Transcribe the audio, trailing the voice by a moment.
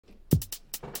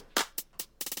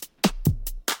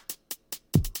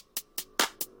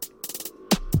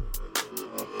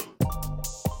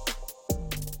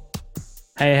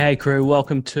Hey, crew.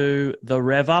 Welcome to the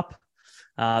Rev Up,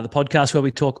 the podcast where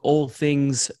we talk all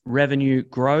things revenue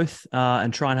growth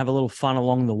and try and have a little fun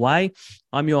along the way.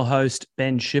 I'm your host,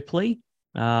 Ben Shipley,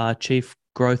 Chief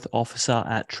Growth Officer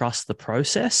at Trust the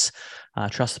Process.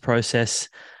 Trust the Process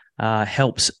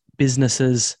helps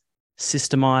businesses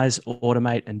systemize,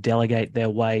 automate, and delegate their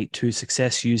way to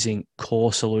success using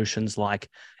core solutions like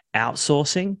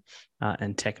outsourcing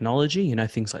and technology,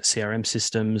 things like CRM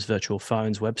systems, virtual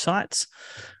phones, websites.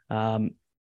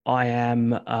 I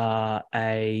am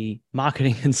a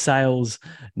marketing and sales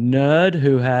nerd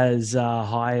who has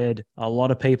hired a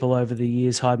lot of people over the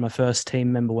years. Hired my first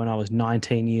team member when I was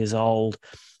 19 years old,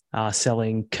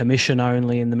 selling commission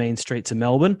only in the mean streets of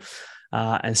Melbourne,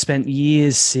 and spent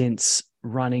years since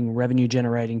running revenue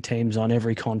generating teams on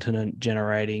every continent,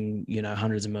 generating,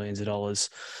 hundreds of millions of dollars.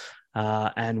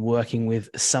 And working with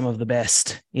some of the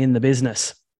best in the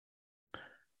business.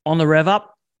 On the Rev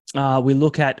Up, we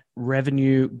look at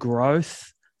revenue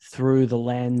growth through the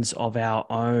lens of our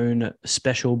own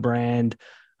special brand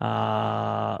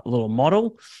little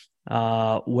model,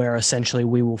 where essentially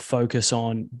we will focus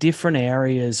on different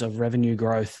areas of revenue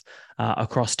growth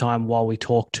across time while we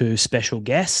talk to special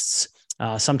guests.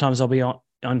 Sometimes I'll be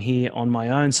on here on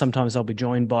my own. Sometimes I'll be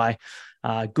joined by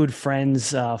good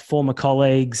friends, former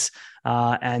colleagues,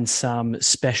 and some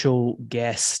special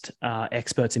guest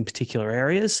experts in particular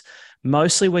areas.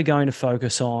 Mostly we're going to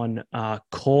focus on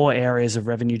core areas of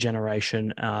revenue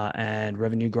generation and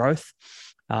revenue growth.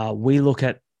 We look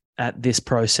at this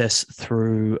process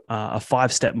through a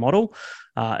 5-step model.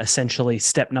 Essentially,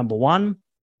 step number 1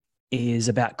 is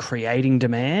about creating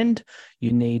demand.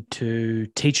 You need to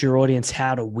teach your audience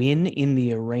how to win in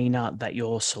the arena that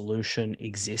your solution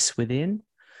exists within.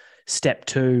 Step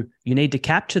 2, you need to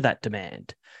capture that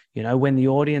demand. When the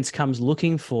audience comes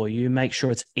looking for you, make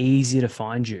sure it's easy to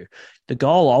find you. The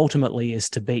goal ultimately is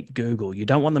to beat Google. You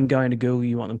don't want them going to Google,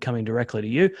 you want them coming directly to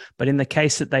you. But in the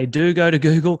case that they do go to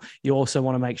Google, you also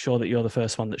want to make sure that you're the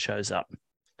first one that shows up.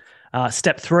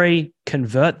 Step 3,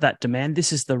 convert that demand.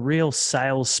 This is the real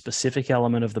sales specific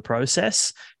element of the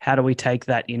process. How do we take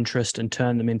that interest and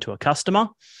turn them into a customer?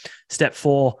 Step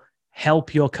 4,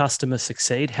 help your customer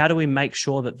succeed. How do we make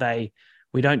sure that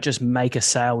we don't just make a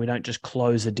sale, we don't just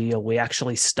close a deal, we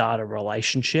actually start a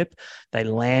relationship. They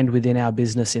land within our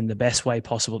business in the best way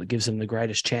possible that gives them the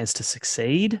greatest chance to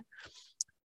succeed.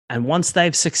 And once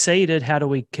they've succeeded, how do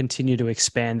we continue to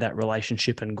expand that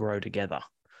relationship and grow together?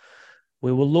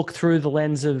 We will look through the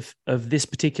lens of this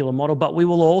particular model, but we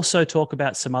will also talk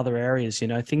about some other areas,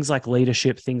 things like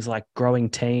leadership, things like growing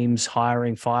teams,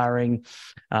 hiring, firing,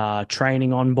 training,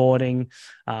 onboarding,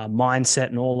 mindset,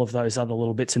 and all of those other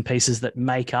little bits and pieces that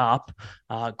make up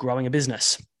growing a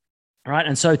business. All right.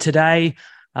 And so today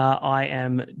I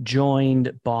am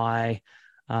joined by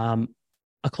a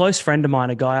close friend of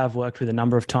mine, a guy I've worked with a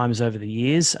number of times over the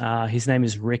years. His name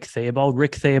is Rick Theobald.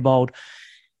 Rick Theobald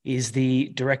is the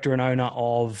director and owner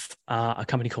of a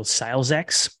company called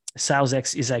SalesX.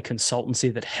 SalesX is a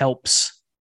consultancy that helps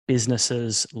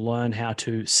businesses learn how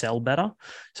to sell better.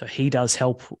 So he does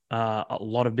help a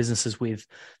lot of businesses with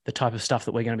the type of stuff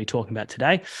that we're going to be talking about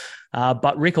today.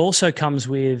 But Rick also comes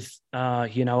with,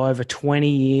 over 20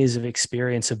 years of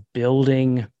experience of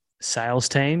building sales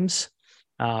teams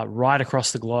right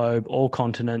across the globe, all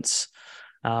continents.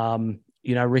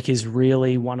 Rick is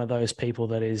really one of those people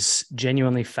that is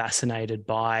genuinely fascinated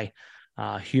by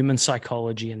human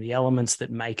psychology and the elements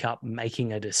that make up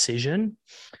making a decision.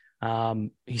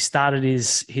 He started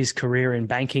his career in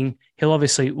banking.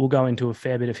 We'll go into a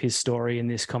fair bit of his story in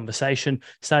this conversation.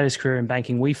 Started his career in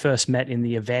banking. We first met in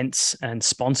the events and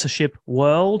sponsorship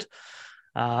world,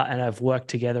 and have worked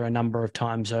together a number of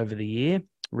times over the year.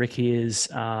 Rick is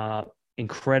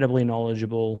incredibly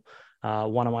knowledgeable,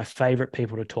 one of my favorite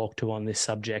people to talk to on this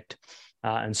subject.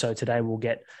 And so today we'll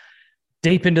get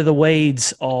deep into the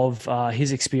weeds of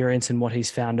his experience and what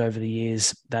he's found over the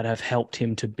years that have helped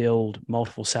him to build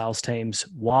multiple sales teams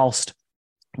whilst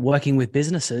working with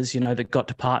businesses, that got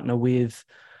to partner with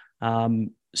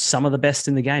some of the best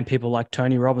in the game. People like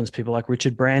Tony Robbins, people like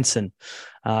Richard Branson,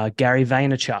 Gary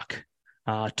Vaynerchuk,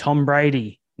 Tom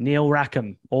Brady, Neil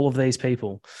Rackham, all of these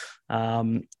people.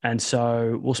 And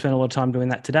so we'll spend a lot of time doing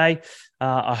that today.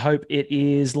 I hope it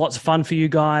is lots of fun for you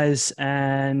guys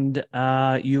and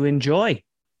you enjoy.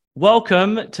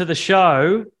 Welcome to the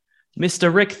show,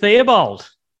 Mr. Rick Theobald.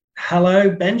 Hello,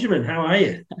 Benjamin. How are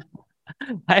you?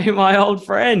 Hey, my old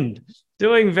friend.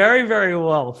 Doing very, very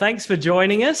well. Thanks for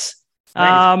joining us.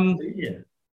 Yeah,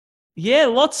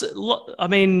 I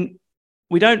mean,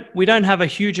 we don't have a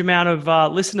huge amount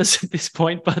of listeners at this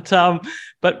point, but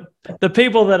the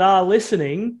people that are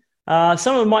listening,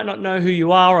 Some of them might not know who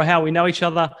you are or how we know each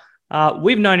other.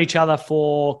 We've known each other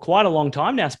for quite a long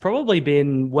time now. It's probably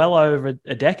been well over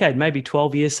a decade, maybe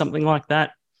 12 years, something like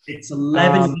that. It's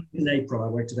 11 years in April. I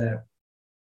worked it out.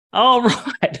 Oh,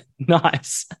 right.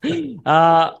 Nice.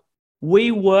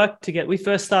 We worked together. We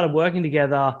first started working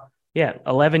together,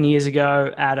 11 years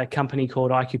ago at a company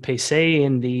called IQPC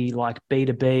in the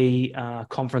B2B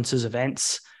conferences,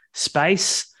 events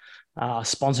space,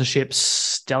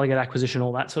 sponsorships, delegate acquisition,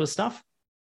 all that sort of stuff.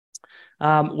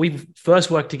 We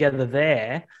first worked together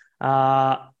there.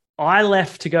 I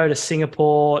left to go to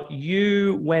Singapore.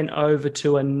 You went over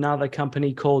to another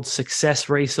company called Success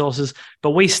Resources, but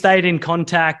we stayed in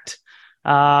contact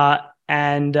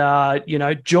and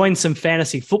joined some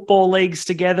fantasy football leagues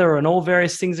together and all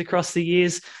various things across the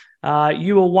years.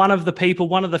 You were one of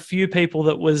the few people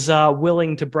that was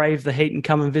willing to brave the heat and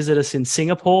come and visit us in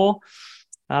Singapore.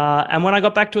 And when I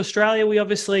got back to Australia, we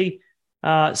obviously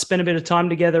spent a bit of time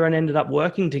together and ended up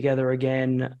working together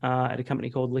again at a company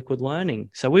called Liquid Learning.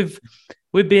 So we've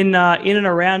been in and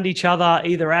around each other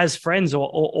either as friends or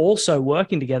also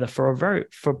working together for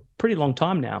a pretty long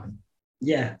time now.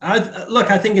 Yeah,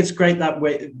 I think it's great that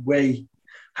we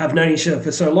have known each other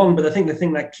for so long, but I think the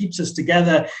thing that keeps us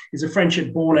together is a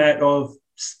friendship born out of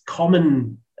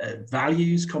common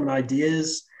values, common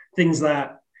ideas, things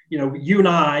that, you and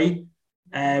I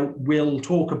we'll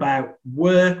talk about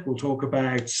work, we'll talk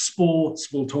about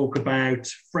sports, we'll talk about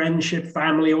friendship,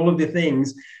 family, all of the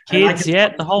things. Kids,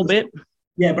 the whole bit.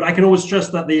 Yeah, but I can always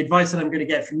trust that the advice that I'm going to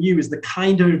get from you is the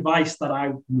kind of advice that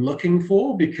I'm looking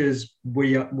for, because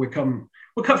we're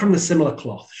cut from the similar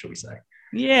cloth, shall we say.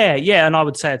 Yeah, and I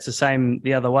would say it's the same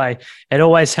the other way. It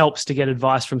always helps to get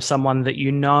advice from someone that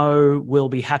will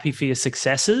be happy for your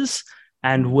successes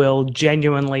and will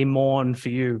genuinely mourn for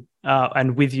you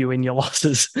and with you in your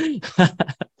losses.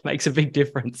 Makes a big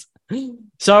difference.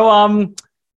 So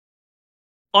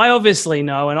I obviously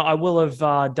know, and I will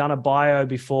have done a bio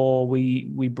before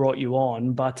we brought you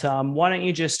on, but why don't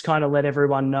you just kind of let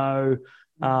everyone know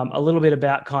a little bit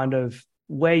about kind of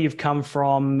where you've come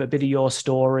from, a bit of your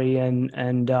story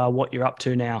and what you're up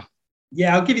to now.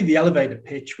 Yeah, I'll give you the elevator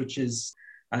pitch, which is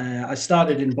I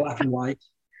started in black and white.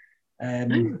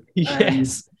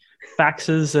 Yes.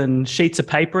 Faxes and sheets of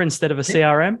paper instead of a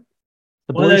CRM,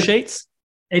 the blue sheets.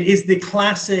 It is the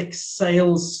classic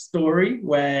sales story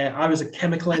where I was a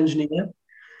chemical engineer.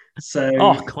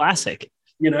 So, classic.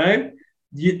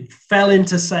 You fell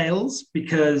into sales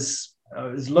because I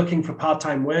was looking for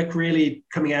part-time work, really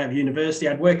coming out of university.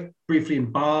 I'd worked briefly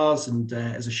in bars and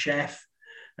as a chef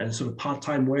and sort of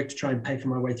part-time work to try and pay for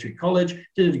my way through college.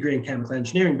 Did a degree in chemical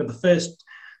engineering, but the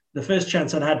first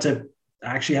chance I'd had to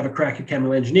actually have a crack at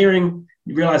chemical engineering,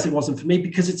 realized it wasn't for me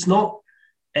because it's not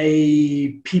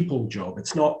a people job.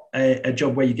 It's not a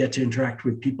job where you get to interact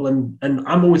with people. And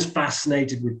I'm always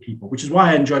fascinated with people, which is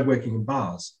why I enjoyed working in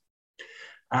bars.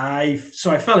 So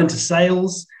I fell into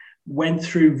sales, went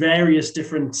through various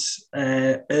different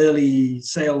early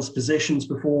sales positions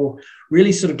before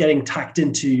really sort of getting tacked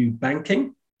into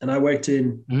banking. And I worked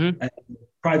in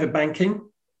private banking,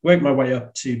 worked my way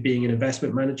up to being an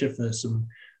investment manager for some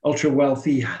ultra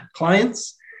wealthy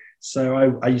clients.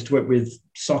 So I used to work with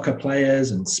soccer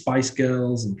players and Spice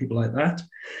Girls and people like that.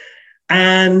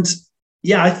 And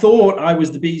I thought I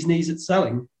was the bee's knees at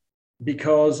selling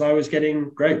because I was getting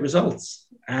great results.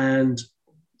 And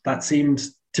that seemed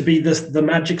to be the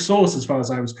magic sauce as far as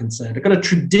I was concerned. I got a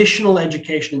traditional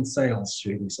education in sales,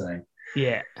 should we say.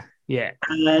 Yeah.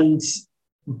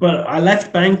 But I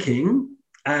left banking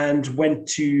and went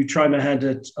to try my hand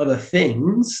at other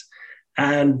things,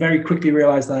 and very quickly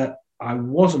realized that I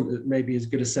wasn't maybe as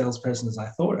good a salesperson as I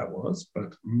thought I was,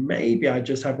 but maybe I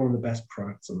just have one of the best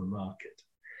products on the market.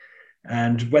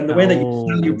 And when the way that you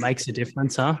sell your makes a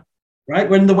difference, huh? Right?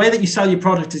 When the way that you sell your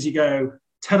product is you go,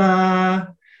 ta-da,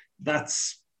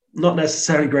 that's not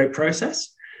necessarily a great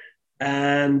process.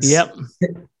 And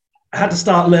I had to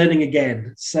start learning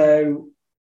again. So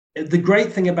the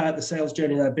great thing about the sales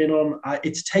journey that I've been on,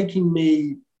 it's taking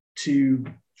me to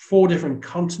 4 different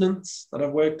continents that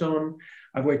I've worked on.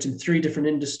 I've worked in 3 different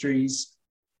industries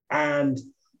and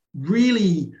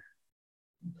really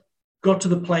got to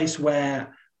the place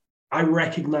where I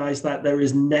recognize that there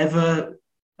is never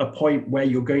a point where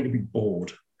you're going to be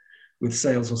bored with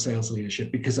sales or sales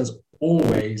leadership, because there's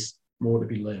always more to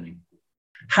be learning.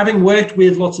 Having worked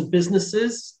with lots of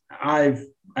businesses, I've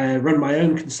run my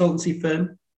own consultancy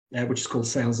firm, which is called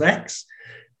SalesX.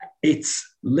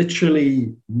 It's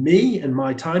literally me and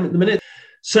my time at the minute.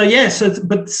 But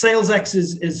SalesX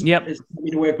is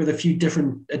me to work with a few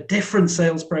different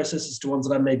sales processes to ones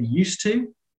that I'm maybe used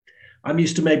to. I'm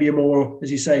used to maybe a more,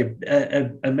 as you say,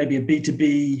 maybe a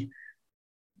B2B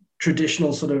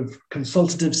traditional sort of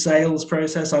consultative sales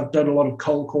process. I've done a lot of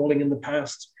cold calling in the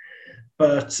past,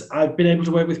 but I've been able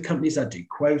to work with companies that do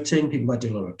quoting, people that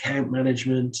do a lot of account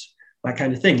management, that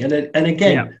kind of thing. And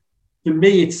again, for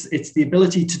me, it's the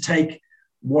ability to take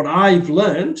what I've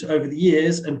learned over the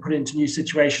years and put it into new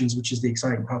situations, which is the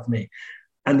exciting part for me.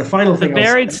 And the final thing,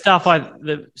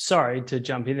 sorry to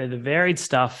jump in there, the varied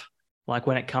stuff, like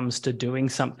when it comes to doing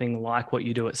something like what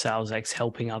you do at SalesX,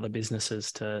 helping other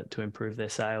businesses to improve their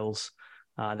sales,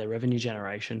 their revenue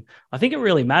generation, I think it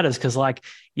really matters, because like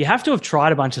you have to have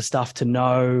tried a bunch of stuff to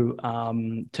know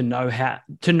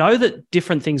that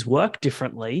different things work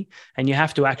differently, and you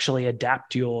have to actually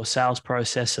adapt your sales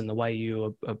process and the way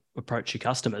you approach your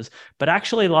customers. But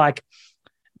actually, like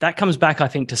that comes back, I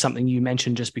think, to something you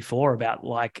mentioned just before about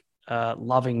like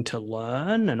loving to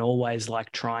learn and always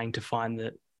like trying to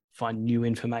find new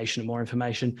information and more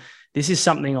information. This is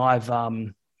something I've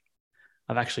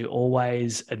actually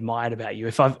always admired about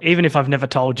you, even if I've never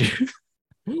told you,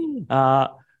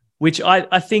 which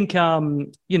I think,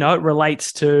 it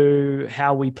relates to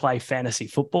how we play fantasy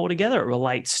football together. It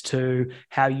relates to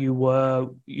how you were,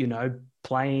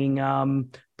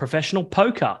 playing professional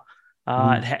poker.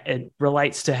 It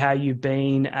relates to how you've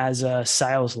been as a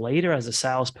sales leader, as a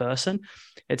salesperson.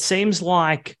 It seems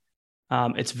like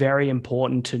it's very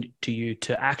important to you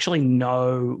to actually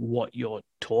know what you're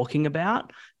talking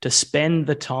about, to spend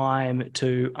the time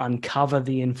to uncover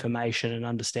the information and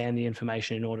understand the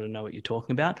information in order to know what you're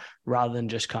talking about, rather than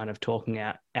just kind of talking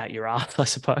out your ass, I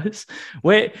suppose.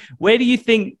 Where do you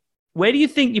think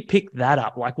you picked that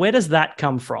up? Like, where does that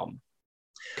come from?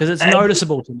 Because it's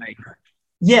noticeable to me.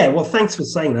 Yeah, well, thanks for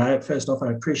saying that. First off,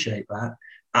 I appreciate that.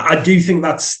 I do think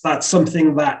that's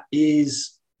something that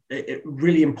is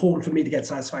really important for me to get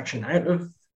satisfaction out of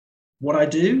what I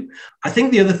do. I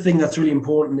think the other thing that's really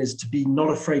important is to be not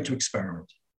afraid to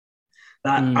experiment.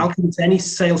 That I'll come to any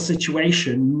sales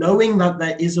situation knowing that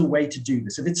there is a way to do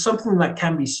this. If it's something that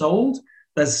can be sold,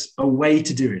 there's a way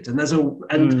to do it.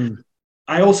 And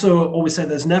I also always say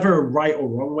there's never a right or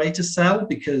wrong way to sell,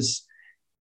 because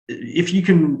if you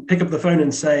can pick up the phone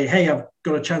and say, hey, I've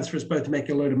got a chance for us both to make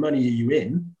a load of money, are you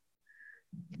in?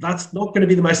 That's not going to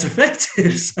be the most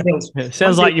effective sales. It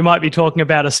sounds like you might be talking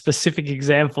about a specific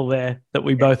example there that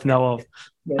we both know of.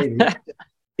 Maybe.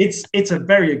 It's a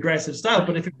very aggressive style,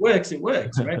 but if it works,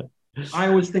 right? I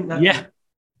always think that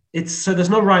so there's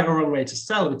no right or wrong way to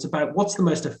sell. It's about what's the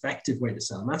most effective way to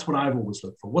sell. And that's what I've always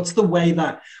looked for. What's the way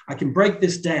that I can break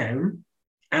this down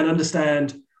and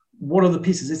understand what are the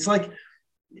pieces? It's like,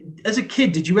 as a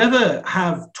kid, did you ever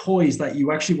have toys that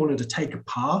you actually wanted to take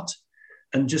apart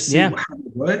and just see how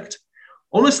it worked?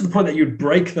 Almost to the point that you'd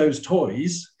break those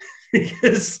toys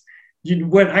because you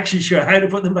weren't actually sure how to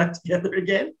put them back together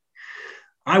again.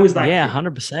 I was that kid.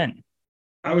 100%.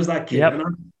 I was that kid. Yep.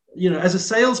 And as a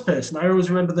salesperson, I always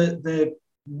remember the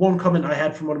one comment I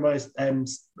had from one of my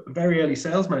very early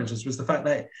sales managers was the fact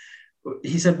that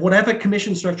he said, whatever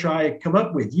commission structure I come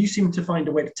up with, you seem to find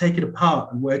a way to take it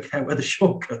apart and work out where the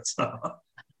shortcuts are.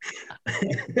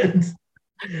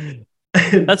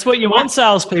 That's what you want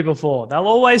salespeople for. They'll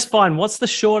always find what's the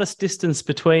shortest distance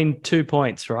between 2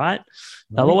 points, right?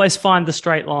 They'll always find the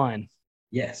straight line.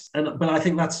 Yes. But I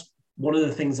think that's one of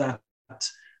the things that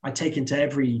I take into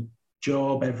every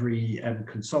job, every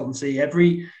consultancy,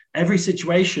 every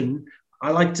situation.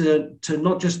 I like to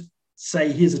not just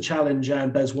say, here's a challenge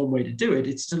and there's one way to do it.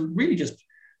 It's to really just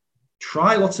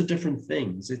try lots of different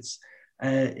things. It's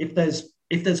if there's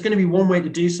going to be one way to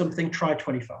do something, try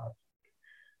 25.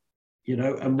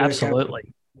 And work Absolutely.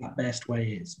 out what that best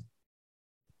way is.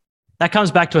 That comes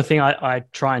back to a thing I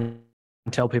try and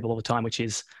tell people all the time, which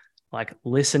is like,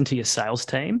 listen to your sales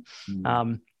team.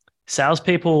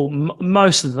 Salespeople,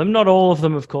 most of them, not all of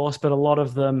them, of course, but a lot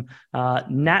of them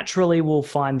naturally will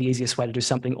find the easiest way to do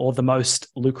something, or the most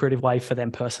lucrative way for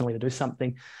them personally to do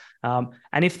something.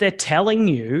 And if they're telling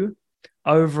you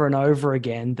over and over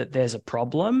again that there's a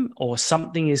problem, or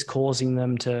something is causing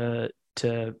them to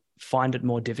find it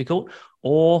more difficult,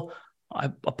 or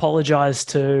I apologize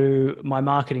to my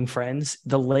marketing friends,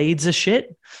 the leads are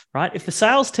shit, right? If the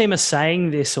sales team are saying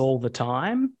this all the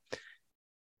time,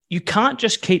 you can't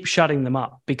just keep shutting them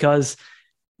up, because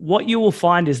what you will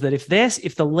find is that if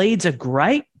the leads are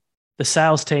great, the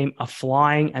sales team are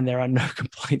flying and there are no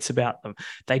complaints about them.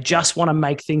 They just want to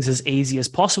make things as easy as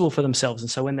possible for themselves.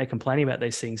 And so when they're complaining about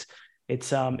these things,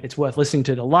 it's worth listening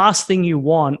to. The last thing you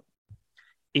want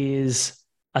is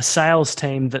a sales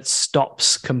team that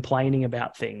stops complaining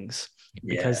about things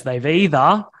because they've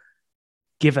either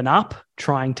given up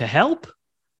trying to help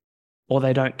or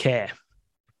they don't care.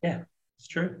 Yeah. It's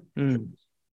true.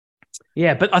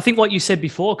 Yeah, but I think what you said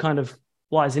before kind of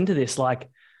flies into this.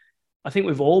 Like, I think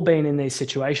we've all been in these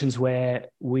situations where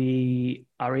we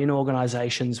are in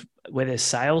organizations where there's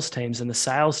sales teams, and the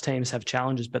sales teams have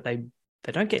challenges, but they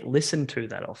don't get listened to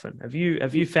that often. Have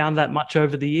you found that much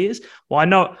over the years?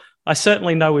 Well, I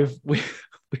certainly know we've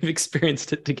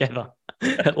experienced it together,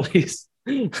 at least.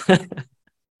 I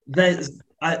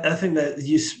think that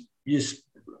you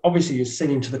obviously you're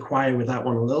singing to the choir with that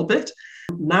one a little bit.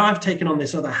 Now I've taken on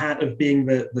this other hat of being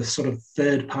the sort of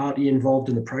third party involved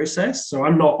in the process. So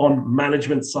I'm not on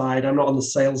management side. I'm not on the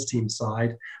sales team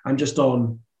side. I'm just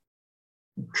on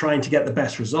trying to get the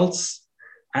best results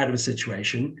out of a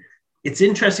situation. It's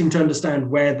interesting to understand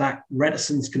where that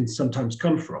reticence can sometimes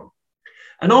come from.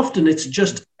 And often it's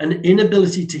just an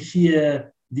inability to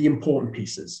hear the important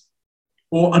pieces,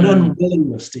 or an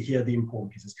unwillingness to hear the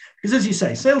important pieces. Because as you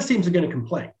say, sales teams are going to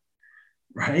complain,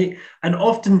 right? And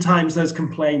oftentimes those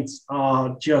complaints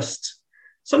are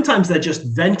sometimes they're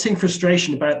just venting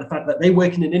frustration about the fact that they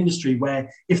work in an industry where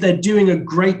if they're doing a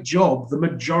great job, the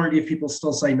majority of people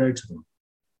still say no to them.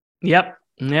 Yep.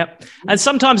 And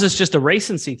sometimes it's just a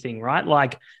recency thing, right?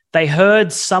 Like they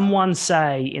heard someone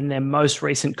say in their most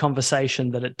recent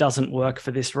conversation that it doesn't work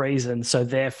for this reason, so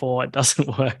therefore it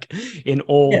doesn't work in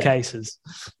all cases.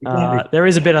 Exactly. There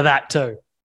is a bit of that too.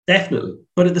 Definitely.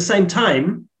 But at the same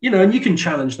time, and you can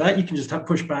challenge that. You can just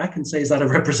push back and say, is that a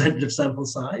representative sample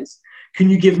size? Can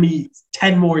you give me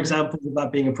 10 more examples of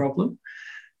that being a problem?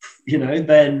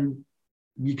 Then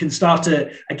you can start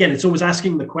to, again, it's always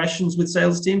asking the questions with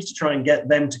sales teams to try and get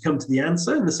them to come to the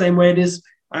answer, in the same way it is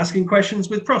asking questions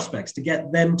with prospects to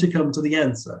get them to come to the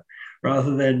answer,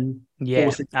 rather than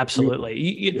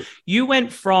absolutely. You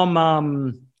went from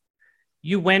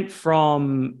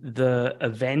the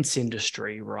events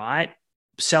industry, right?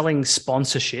 Selling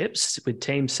sponsorships, with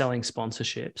teams selling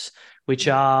sponsorships, which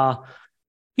are,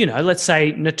 let's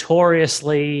say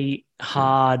notoriously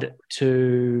hard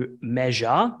to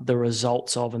measure the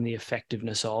results of and the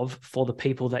effectiveness of for the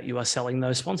people that you are selling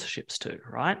those sponsorships to,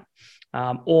 right?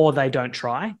 Or they don't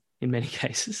try in many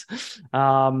cases.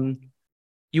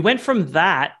 You went from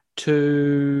that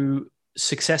to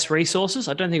Success Resources.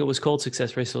 I don't think it was called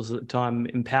Success Resources at the time,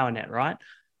 EmpowerNet, right?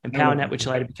 EmpowerNet, which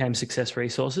later became Success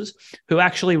Resources, who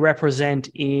actually represent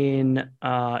in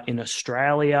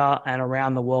Australia and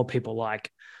around the world people like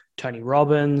Tony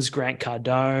Robbins, Grant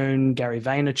Cardone, Gary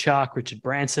Vaynerchuk, Richard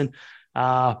Branson.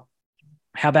 How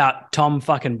about Tom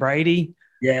fucking Brady?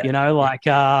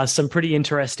 Yeah. Some pretty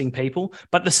interesting people.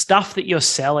 But the stuff that you're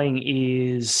selling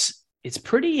it's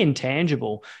pretty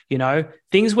intangible,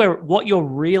 things where what you're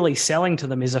really selling to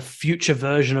them is a future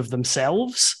version of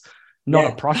themselves,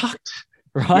 not a product,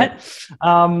 right?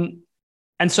 Yeah.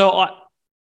 And so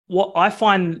I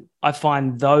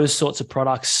find those sorts of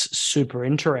products super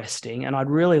interesting, and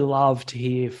I'd really love to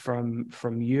hear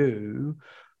from you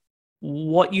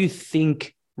what you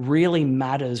think really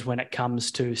matters when it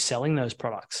comes to selling those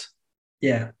products.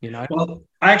 Yeah. Well,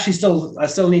 I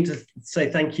still need to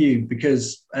say thank you,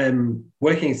 because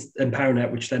working at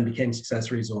EmpowerNet, which then became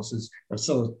Success Resources, I'm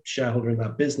still a shareholder in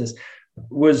that business,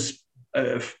 was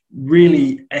a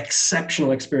really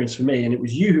exceptional experience for me. And it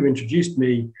was you who introduced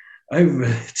me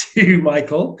over to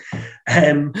Michael.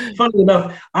 Funnily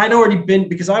enough, I'd already been,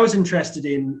 because I was interested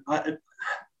in,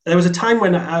 there was a time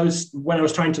when I was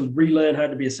trying to relearn how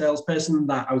to be a salesperson,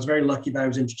 that I was very lucky that I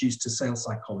was introduced to sales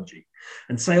psychology.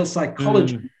 And sales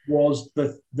psychology was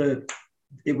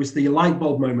it was the light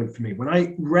bulb moment for me, when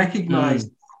I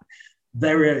recognized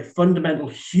there are fundamental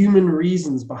human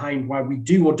reasons behind why we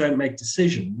do or don't make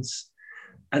decisions,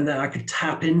 and that I could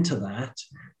tap into that.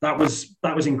 That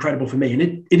was incredible for me.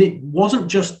 And it wasn't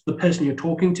just the person you're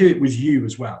talking to, it was you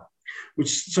as well.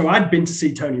 So I'd been to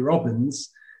see Tony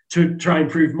Robbins to try and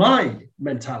improve my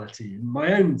mentality and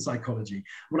my own psychology.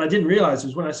 What I didn't realize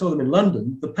was when I saw them in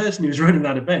London, the person who was running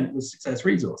that event was Success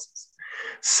Resources.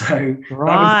 So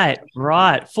right.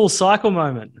 Full cycle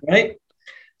moment. Right.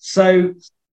 So,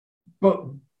 but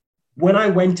when I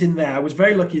went in there, I was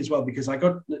very lucky as well, because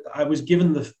I was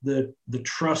given the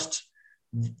trust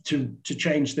to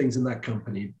change things in that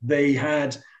company. They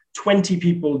had 20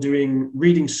 people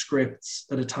reading scripts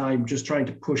at a time, just trying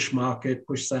to push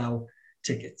sell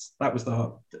tickets. That was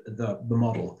the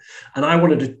model. And I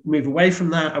wanted to move away from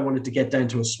that. I wanted to get down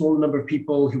to a smaller number of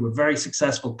people who were very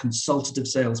successful consultative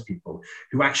salespeople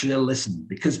who actually listened,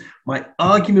 because my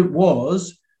argument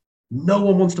was no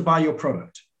one wants to buy your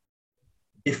product.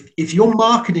 If your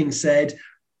marketing said,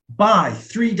 buy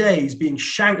 3 days, being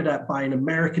shouted at by an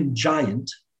American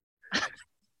giant,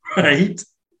 right?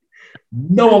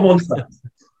 No one wants that.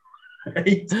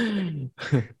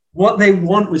 Right? what they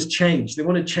want was change. They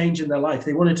wanted change in their life.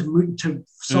 They wanted to move, to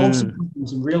solve some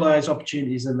problems and realize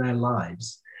opportunities in their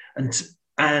lives.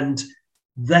 And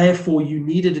therefore, you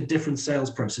needed a different sales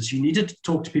process. You needed to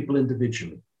talk to people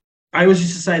individually. I always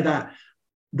used to say that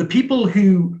the people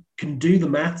who can do the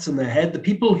maths in their head, the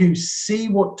people who see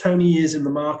what Tony is in the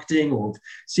marketing or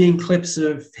seeing clips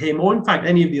of him, or in fact,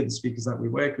 any of the other speakers that we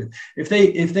work with, if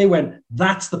they went,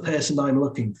 that's the person I'm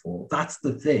looking for, that's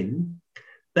the thing,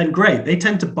 then great. They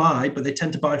tend to buy, but they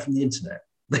tend to buy from the internet.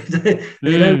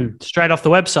 They don't, straight off the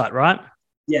website, right?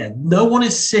 Yeah, no one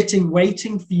is sitting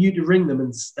waiting for you to ring them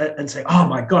and say, oh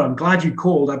my God, I'm glad you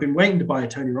called. I've been waiting to buy a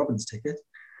Tony Robbins ticket,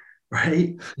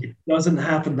 right? It doesn't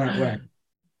happen that way.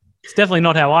 It's definitely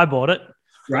not how I bought it.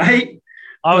 Right?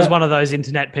 I was one of those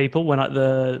internet people when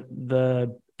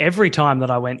every time that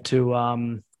I went to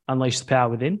Unleash the Power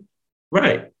Within.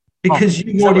 Right. Because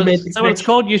you already made the connection. So it's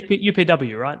called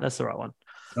UPW, right? That's the right one.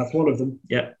 That's one of them,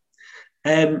 yeah.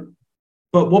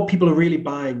 But what people are really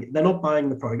buying, they're not buying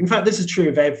the product. In fact, this is true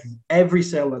of every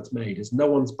sale that's made, is no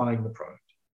one's buying the product.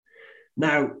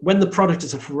 Now, when the product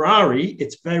is a Ferrari,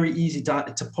 it's very easy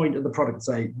to point at the product and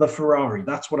say, the Ferrari,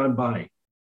 that's what I'm buying.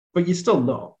 But you're still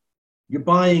not. You're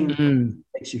buying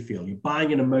what makes you feel. You're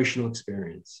buying an emotional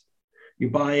experience. You're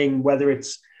buying whether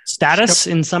it's status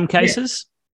in some cases.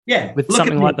 Yeah. With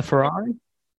something like the Ferrari.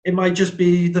 It might just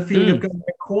be the feeling of going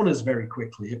around corners very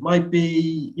quickly. It might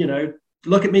be,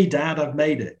 look at me, Dad, I've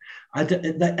made it.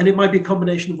 And it might be a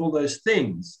combination of all those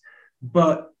things.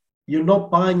 But you're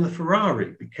not buying the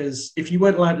Ferrari, because if you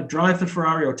weren't allowed to drive the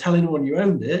Ferrari or tell anyone you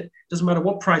owned it, it doesn't matter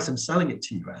what price I'm selling it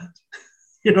to you at.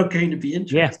 You're not going to be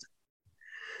interested.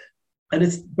 Yeah. And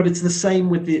it's the same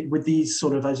with these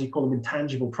sort of, as you call them,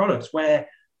 intangible products, where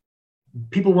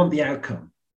people want the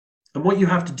outcome. And what you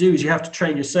have to do is you have to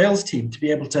train your sales team to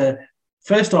be able to,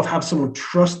 first off, have someone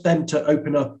trust them to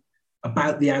open up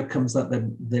about the outcomes that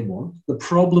they want, the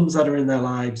problems that are in their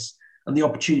lives, and the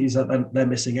opportunities that they're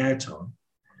missing out on.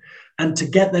 And to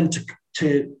get them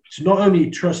to not only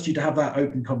trust you to have that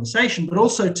open conversation, but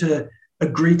also to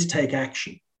agree to take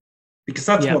action. Because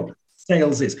that's what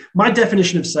sales is. My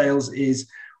definition of sales is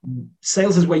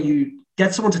where you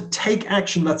get someone to take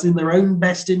action that's in their own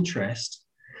best interest,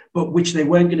 but which they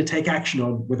weren't going to take action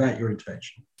on without your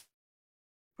intervention.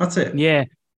 That's it. Yeah.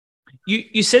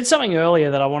 You said something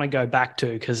earlier that I want to go back to,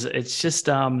 because it's just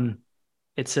I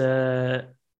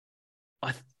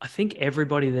think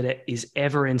everybody that is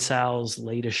ever in sales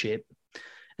leadership,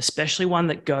 especially one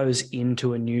that goes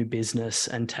into a new business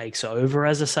and takes over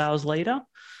as a sales leader,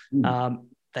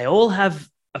 they all have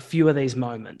a few of these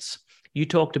moments. You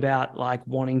talked about like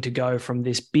wanting to go from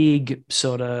this big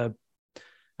sort of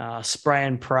spray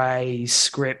and pray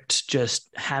script, just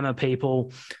hammer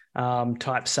people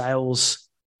type sales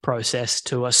process,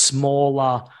 to a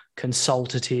smaller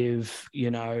consultative,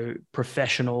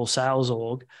 professional sales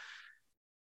org.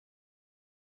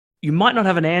 You might not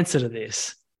have an answer to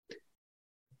this,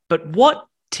 but what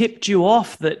tipped you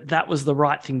off that was the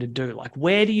right thing to do? Like,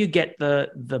 where do you get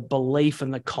the belief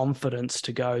and the confidence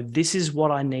to go, this is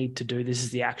what I need to do, this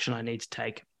is the action I need to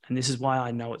take, and this is why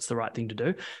I know it's the right thing to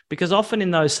do? Because often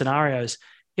in those scenarios,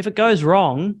 if it goes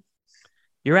wrong,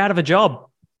 you're out of a job.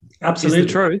 Absolutely. Is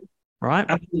the truth, right?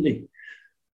 Absolutely.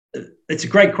 It's a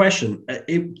great question.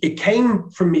 It came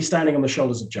from me standing on the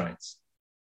shoulders of giants.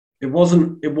 It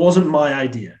wasn't my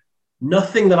idea.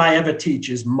 Nothing that I ever teach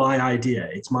is my idea.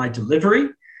 It's my delivery.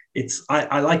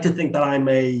 I like to think that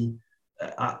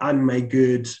I'm a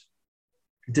good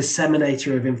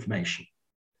disseminator of information.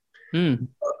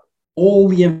 All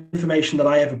the information that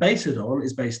I ever base it on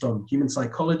is based on human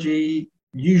psychology,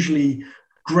 usually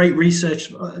great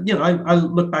research. I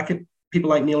look back at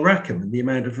people like Neil Rackham and the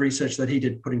amount of research that he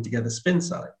did putting together spin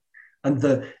selling and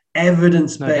the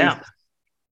evidence base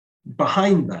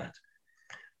behind that.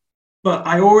 But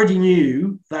I already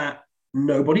knew that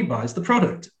nobody buys the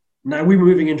product. Now we're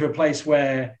moving into a place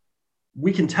where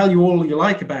we can tell you all you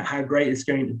like about how great it's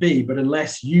going to be, but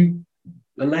unless you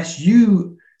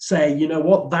say, you know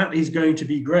what, that is going to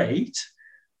be great,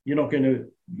 you're not going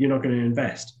to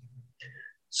invest.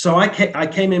 So I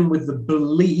came in with the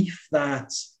belief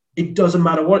that it doesn't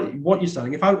matter what you're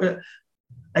selling.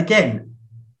 Again,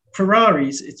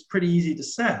 Ferraris, it's pretty easy to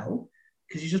sell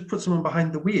because you just put someone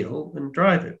behind the wheel and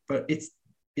drive it. But it's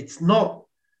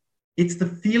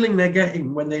the feeling they're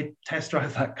getting when they test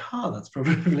drive that car that's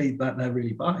probably that they're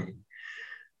really buying.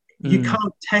 You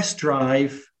can't test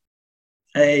drive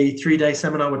a 3-day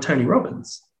seminar with Tony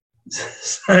Robbins.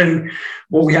 So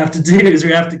what we have to do is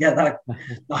we have to get that.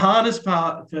 The hardest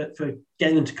part for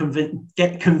getting them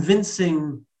to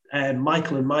convincing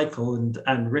Michael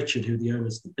and Richard, who were the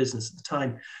owners of the business at the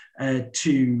time,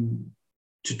 to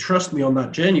trust me on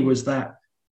that journey was that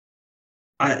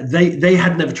they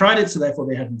had never tried it, so therefore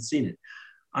they hadn't seen it.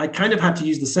 I kind of had to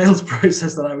use the sales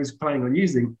process that I was planning on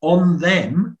using on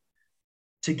them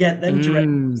to get them to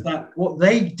recognize that what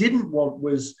they didn't want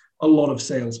was a lot of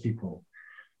salespeople.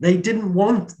 They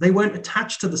weren't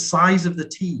attached to the size of the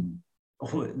team,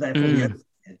 or therefore the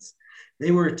overheads.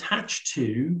 They were attached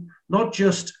to not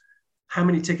just how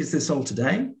many tickets they sold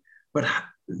today, but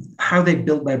how they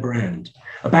built their brand,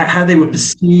 about how they were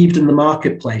perceived in the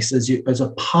marketplace as a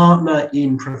partner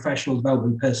in professional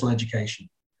development, personal education.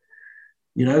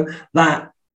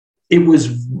 That it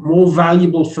was more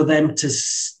valuable for them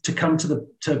to come to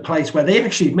a place where they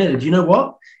actually admitted, you know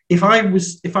what? If I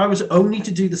was only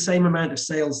to do the same amount of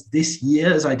sales this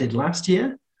year as I did last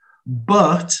year,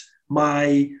 but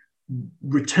my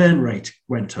return rate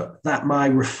went up, that my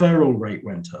referral rate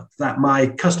went up, that my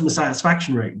customer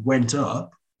satisfaction rate went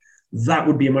up, that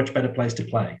would be a much better place to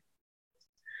play.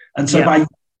 And so by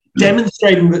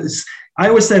demonstrating that, I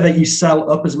always say that you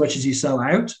sell up as much as you sell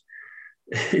out.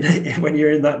 When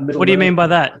you're in that middle. What do you mean by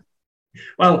that?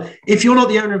 Well, if you're not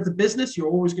the owner of the business, you're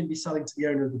always going to be selling to the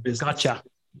owner of the business. Gotcha.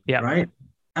 Yeah. Right.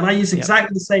 And I use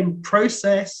exactly the same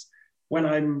process when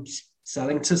I'm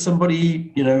selling to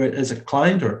somebody, as a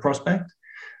client or a prospect,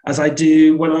 as I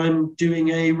do when I'm doing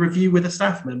a review with a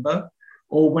staff member,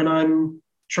 or when I'm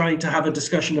trying to have a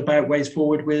discussion about ways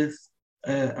forward with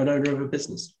an owner of a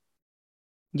business.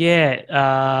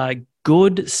 Yeah.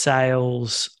 Good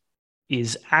sales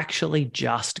is actually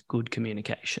just good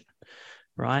communication,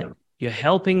 right? Yeah. You're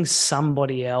helping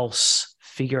somebody else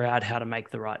figure out how to make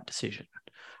the right decision,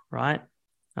 right?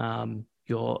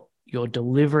 You're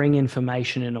delivering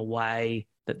information in a way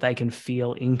that they can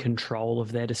feel in control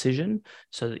of their decision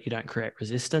so that you don't create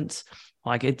resistance.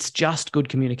 Like, it's just good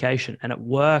communication, and it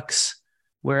works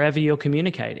wherever you're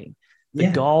communicating. The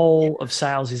goal of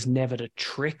sales is never to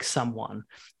trick someone.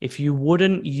 If you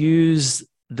wouldn't use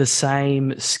the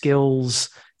same skills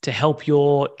to help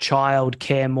your child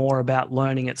care more about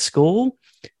learning at school,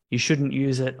 you shouldn't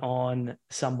use it on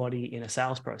somebody in a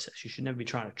sales process. You should never be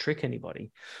trying to trick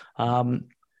anybody. There's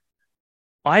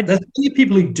many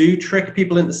people who do trick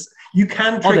people in this. You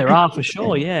can trick there are for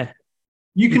sure, yeah.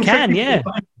 You can, yeah.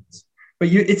 But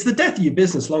it's the death of your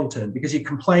business long term, because your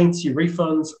complaints, your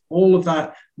refunds, all of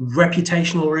that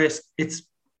reputational risk, it's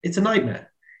a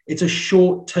nightmare. It's a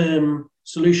short-term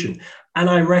solution. And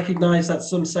I recognize that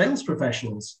some sales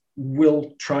professionals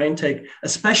will try and take,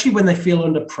 especially when they feel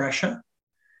under pressure,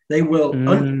 they will,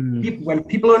 when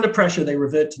people are under pressure, they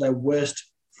revert to their worst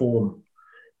form.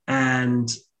 And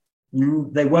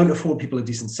they won't afford people a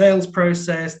decent sales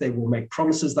process. They will make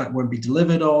promises that won't be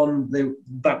delivered on.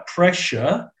 That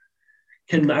pressure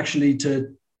can actually lead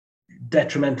to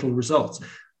detrimental results,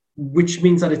 which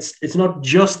means that it's not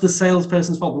just the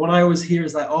salesperson's fault. What I always hear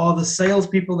is that, the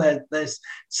salespeople, they're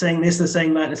saying this, they're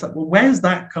saying that. And it's like, well, where's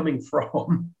that coming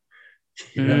from?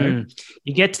 You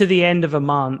get to the end of a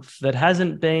month that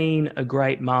hasn't been a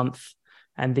great month,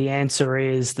 and the answer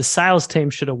is the sales team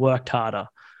should have worked harder.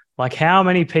 Like, how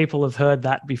many people have heard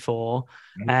that before?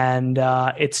 And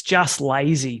it's just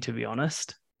lazy, to be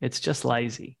honest. It's just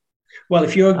lazy. Well,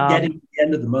 if you're getting to the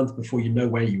end of the month before you know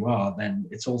where you are, then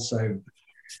it's also...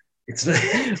 I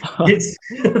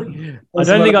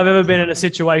don't think I've ever been in a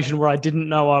situation where I didn't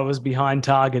know I was behind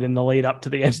target in the lead up to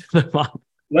the end of the month.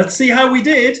 Let's see how we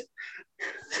did.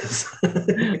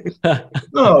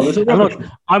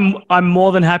 I'm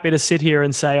more than happy to sit here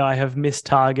and say I have missed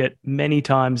target many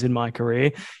times in my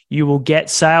career. You will get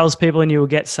salespeople and you will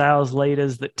get sales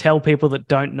leaders that tell people that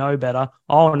don't know better,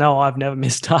 oh no, I've never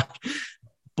missed target.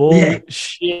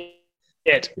 Bullshit.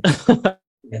 Yeah.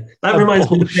 That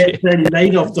reminds me of the Bernie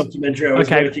Madoff documentary I was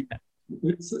watching.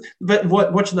 But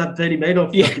watching that Bernie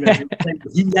Madoff documentary,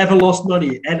 he never lost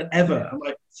money and ever. I'm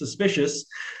like, suspicious.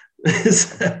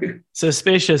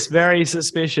 Suspicious, very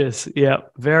suspicious. Yeah,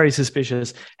 very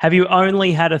suspicious. Have you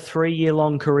only had a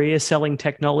 3-year-long career selling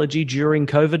technology during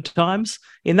COVID times?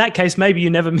 In that case, maybe you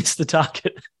never missed the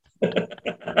target.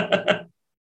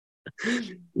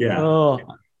 Yeah. Oh.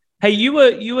 Hey, you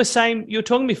were saying, you were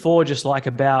talking before just like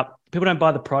about people don't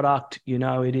buy the product,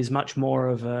 it is much more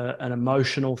of an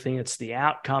emotional thing. It's the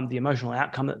outcome, the emotional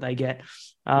outcome that they get.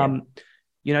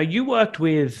 You worked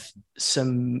with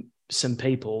some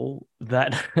people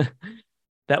that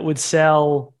that would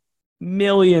sell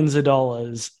millions of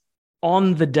dollars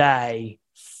on the day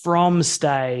from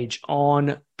stage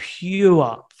on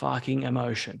pure fucking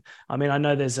emotion. I mean, I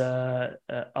know there's a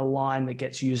line that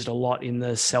gets used a lot in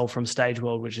the sell from stage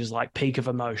world, which is like peak of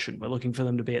emotion. We're looking for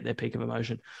them to be at their peak of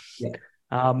emotion. Yeah.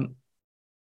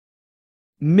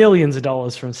 millions of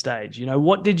dollars from stage. You know,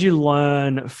 what did you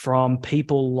learn from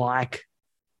people like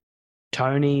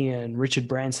Tony and Richard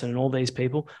Branson and all these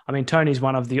people? I mean, Tony's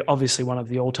obviously one of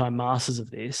the all-time masters of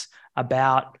this,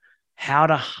 about how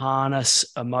to harness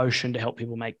emotion to help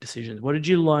people make decisions. What did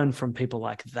you learn from people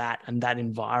like that and that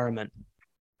environment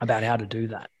about how to do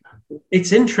that?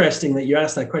 It's interesting that you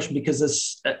asked that question,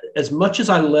 because as much as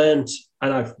I learned,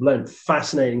 and I've learned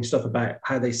fascinating stuff about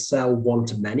how they sell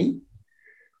one-to-many,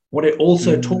 what it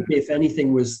also taught me, if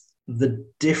anything, was the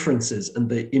differences and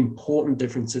the important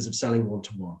differences of selling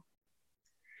one-to-one.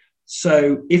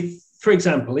 So for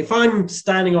example, if I'm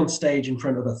standing on stage in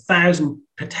front of 1,000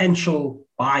 potential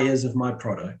buyers of my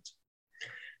product,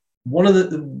 one of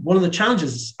the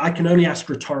challenges is I can only ask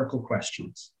rhetorical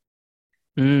questions.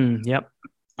 Yep.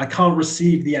 I can't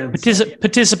receive the answer.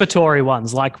 Participatory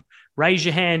ones, like raise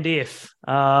your hand if,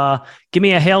 give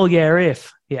me a hell yeah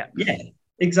if. Yeah. Yeah,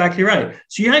 exactly right.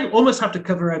 So you almost have to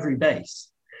cover every base.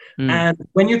 And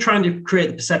when you're trying to create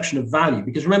the perception of value,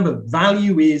 because remember,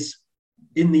 value is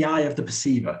in the eye of the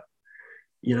perceiver.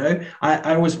 You know,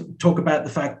 I always talk about the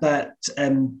fact that,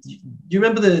 you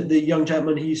remember the young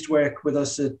gentleman who used to work with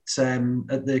us at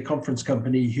the conference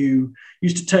company, who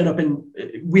used to turn up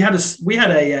we had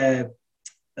a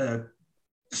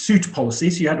suit policy,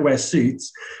 so you had to wear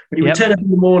suits, but he would turn up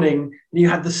in the morning and you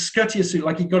had the scuttiest suit,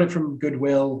 like he got it from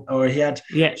Goodwill, or he had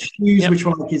shoes, which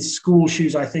were like his school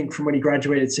shoes, I think, from when he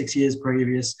graduated 6 years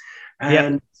previous.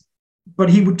 But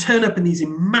he would turn up in these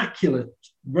immaculate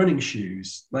running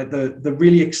shoes, like the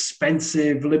really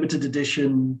expensive limited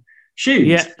edition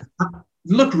shoes.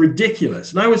 Look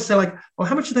ridiculous. And I always say, like, well,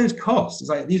 how much do those cost? It's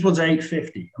like, these ones are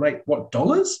 $8.50. I'm like, what,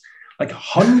 dollars? Like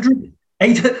 $8.50,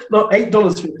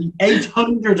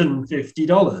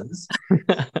 $850.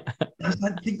 I was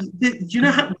like, do you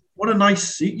know what a nice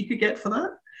suit you could get for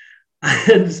that?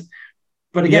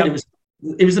 But again,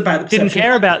 it was about the perception.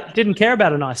 Didn't care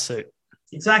about a nice suit.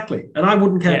 Exactly. And I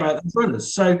wouldn't care about those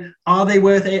runners. So are they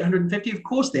worth $850? Of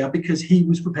course they are, because he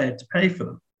was prepared to pay for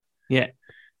them. Yeah.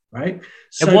 Right.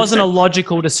 So it wasn't a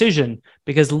logical decision,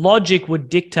 because logic would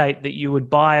dictate that you would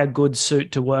buy a good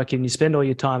suit to work in. You spend all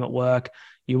your time at work.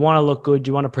 You want to look good.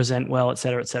 You want to present well, et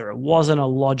cetera, et cetera. It wasn't a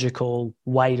logical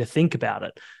way to think about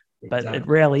it, but it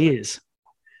rarely is.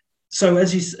 So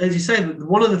as you say,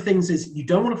 one of the things is you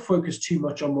don't want to focus too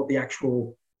much on what the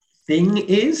actual thing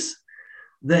is.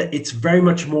 That it's very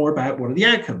much more about what are the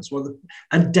outcomes,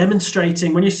 and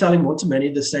demonstrating. When you're selling one-to-many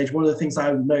at this stage, one of the things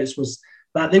I noticed was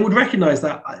that they would recognize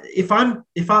that if one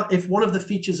of the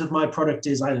features of my product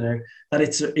is, I don't know, that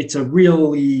it's a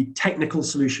really technical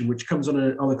solution which comes on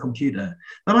a computer,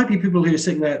 there might be people who are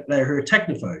sitting there who are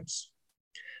technophobes,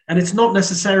 and it's not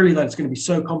necessarily that it's going to be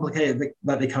so complicated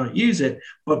that they can't use it,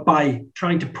 but by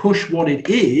trying to push what it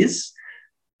is,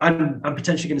 I'm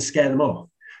potentially going to scare them off.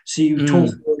 So you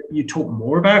talk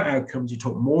more about outcomes, you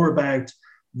talk more about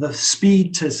the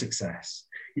speed to success,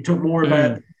 you talk more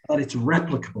about that it's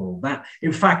replicable, that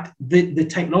in fact the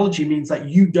technology means that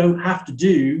you don't have to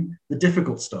do the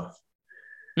difficult stuff.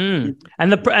 And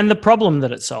the problem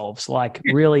that it solves, like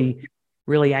really,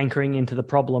 really anchoring into the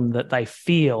problem that they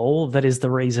feel that is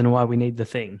the reason why we need the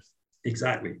thing.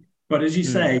 Exactly. But as you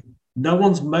say, no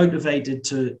one's motivated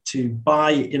to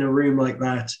buy in a room like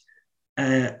that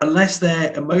unless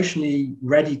they're emotionally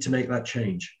ready to make that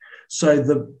change.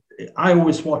 So I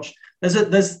always watch.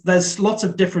 There's lots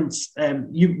of different.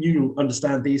 You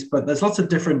understand these, but there's lots of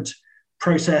different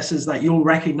processes that you'll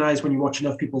recognize when you watch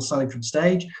enough people selling from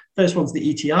stage. First one's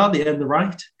the ETR, the earn the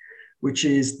right, which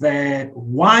is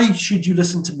why should you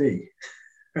listen to me,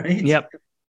 right? Yep.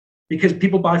 Because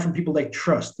people buy from people they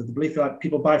trust. The belief that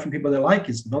people buy from people they like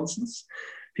is nonsense.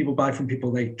 People buy from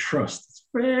people they trust. It's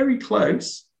very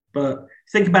close. But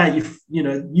think about you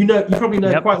probably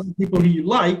know quite a lot of people who you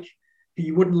like, who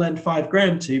you wouldn't lend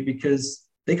 $5,000 to because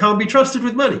they can't be trusted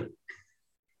with money,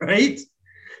 right?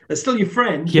 They're still your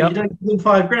friend, but you don't give them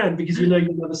 $5,000 because you know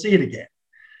you'll never see it again.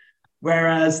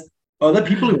 Whereas other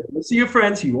people who also your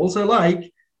friends who you also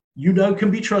like, can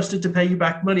be trusted to pay you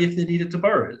back money if they needed to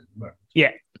borrow it.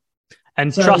 Yeah.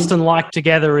 And trust and like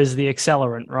together is the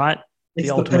accelerant, right? The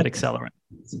ultimate accelerant.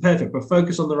 It's perfect, but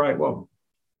focus on the right one.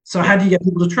 So how do you get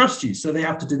people to trust you? So they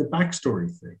have to do the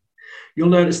backstory thing. You'll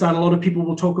notice that a lot of people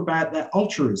will talk about their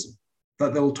altruism,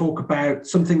 that they'll talk about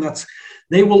something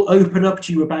they will open up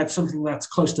to you about something that's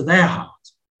close to their heart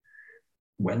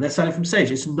when they're selling from stage.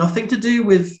 It's nothing to do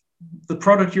with the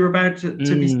product you're about to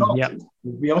be sold,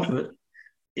 be offered,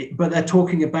 but they're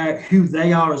talking about who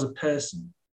they are as a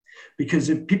person. Because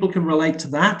if people can relate to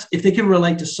that, if they can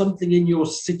relate to something in your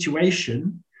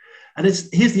situation, and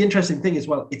here's the interesting thing as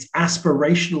well, it's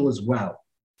aspirational as well.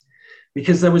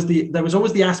 because there was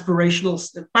always the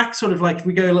aspirational back, sort of like, if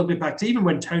we go a little bit back to even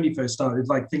when Tony first started,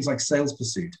 like things like Sales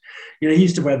Pursuit. You know, he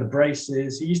used to wear the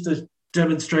braces, he used to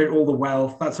demonstrate all the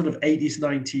wealth, that sort of 80s,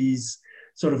 90s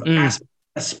sort of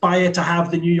aspire to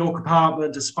have the New York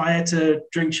apartment, aspire to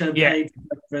drink champagne for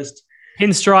breakfast.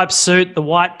 Pinstripe suit, the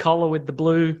white collar with the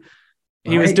blue.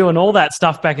 He was doing all that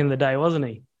stuff back in the day, wasn't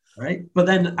he? Right. But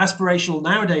then aspirational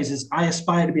nowadays is, I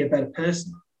aspire to be a better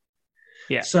person.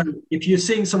 Yeah. So if you're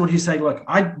seeing someone who's saying, look,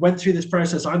 I went through this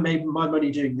process, I made my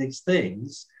money doing these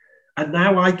things, and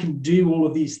now I can do all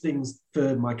of these things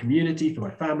for my community, for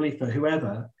my family, for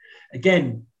whoever.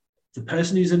 Again, the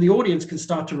person who's in the audience can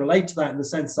start to relate to that in the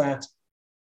sense that,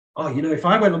 oh, you know, if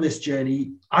I went on this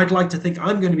journey, I'd like to think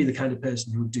I'm going to be the kind of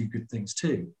person who would do good things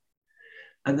too.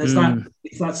 And there's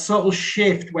that subtle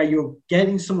shift where you're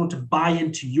getting someone to buy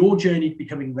into your journey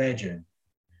becoming their journey.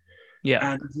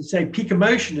 Yeah. And as you say, peak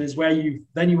emotion is where you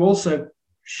also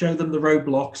show them the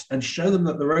roadblocks and show them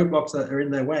that the roadblocks that are in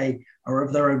their way are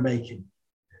of their own making.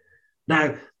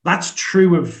 Now, that's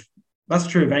true of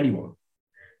anyone,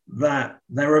 that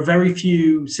there are very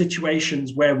few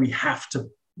situations where we have to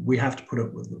put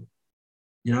up with them.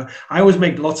 You know, I always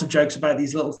make lots of jokes about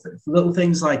these little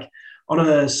things, like on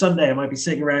a Sunday, I might be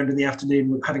sitting around in the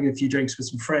afternoon having a few drinks with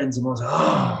some friends, and I was like,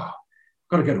 oh, I've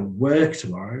got to go to work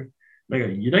tomorrow. And I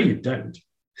go, you know, you don't.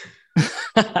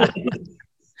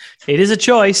 It is a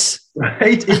choice.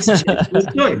 Right? It's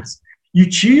a choice. You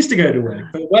choose to go to work,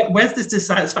 but where's this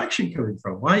dissatisfaction coming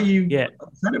from? Why are you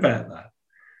upset about that?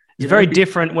 It's very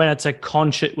different when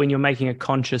when you're making a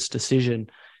conscious decision.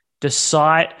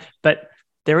 But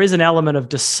there is an element of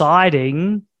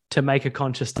deciding to make a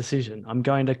conscious decision. I'm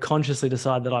going to consciously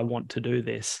decide that I want to do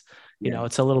this. You know,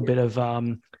 it's a little bit of,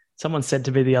 someone said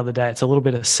to me the other day, it's a little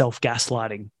bit of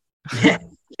self-gaslighting. Yeah,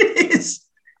 it is.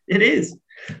 It is.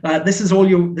 This is all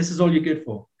you're good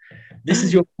for. This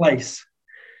is your place.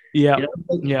 Yeah. You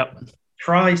know? Yeah.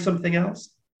 Try something else.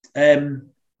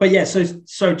 But yeah, so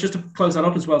just to close that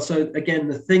up as well. So again,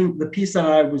 the piece that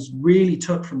I was really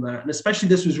took from that, and especially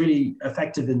this was really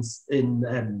effective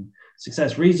in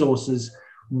Success Resources,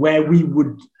 where I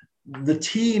moved the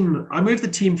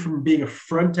team from being a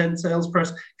front-end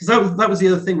salesperson, because that was the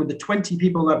other thing with the 20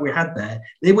 people that we had there.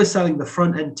 They were selling the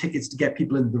front-end tickets to get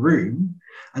people in the room,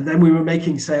 and then we were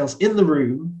making sales in the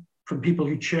room from people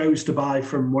who chose to buy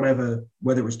from whether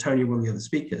it was Tony or one of the other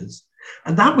speakers.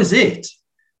 And that was it.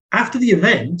 After the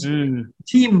event, the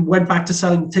team went back to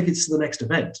selling tickets to the next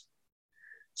event.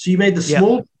 So you made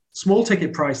the small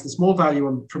ticket price, the small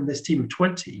value from this team of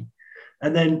 20,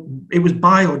 and then it was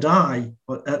buy or die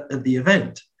at the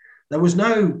event. There was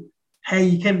no, hey,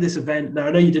 you came to this event. Now,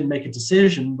 I know you didn't make a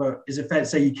decision, but is it fair to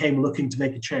say you came looking to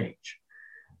make a change?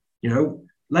 You know,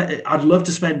 I'd love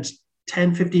to spend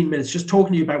 10, 15 minutes just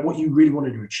talking to you about what you really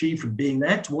wanted to achieve from being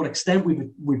there, to what extent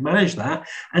we've managed that.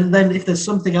 And then if there's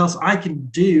something else I can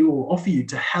do or offer you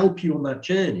to help you on that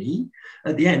journey,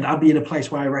 at the end, I'll be in a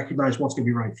place where I recognize what's going to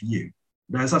be right for you.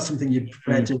 Now, is that something you'd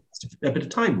prepared to invest a bit of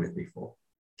time with me for?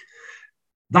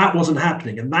 That wasn't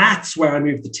happening. And that's where I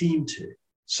moved the team to.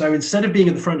 So instead of being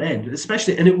at the front end,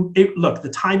 especially, and look, the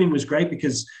timing was great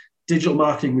because digital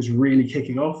marketing was really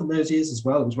kicking off in those years as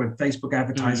well. It was when Facebook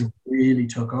advertising really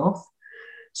took off.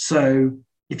 So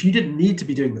if you didn't need to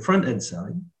be doing the front end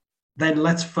selling, then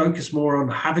let's focus more on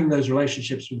having those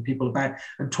relationships with people about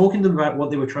and talking to them about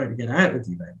what they were trying to get out of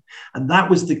the event. And that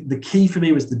was the key for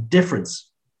me, was the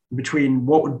difference between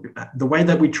the way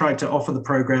that we tried to offer the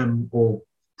program or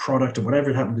product or whatever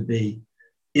it happened to be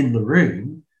in the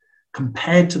room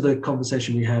compared to the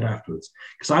conversation we had afterwards.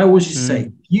 Because I always used to say,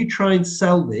 if you try and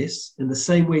sell this in the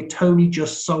same way Tony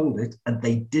just sold it and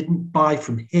they didn't buy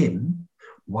from him,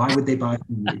 why would they buy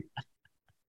from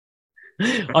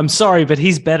you? I'm sorry, but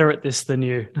he's better at this than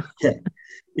you. Yeah,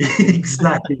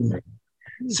 exactly.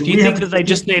 So do you think that they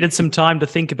just needed some time to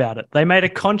think about it? They made a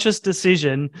conscious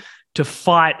decision to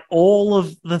fight all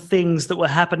of the things that were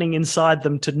happening inside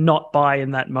them to not buy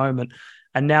in that moment.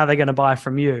 And now they're going to buy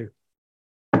from you.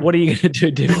 What are you going to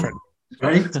do different?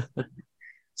 Right.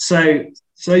 So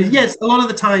yes, a lot of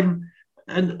the time,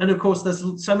 and of course,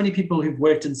 there's so many people who've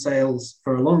worked in sales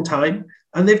for a long time,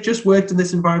 and they've just worked in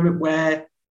this environment where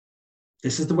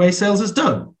this is the way sales is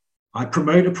done. I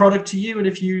promote a product to you, and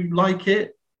if you like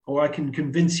it, or I can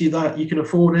convince you that you can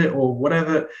afford it or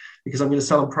whatever, because I'm going to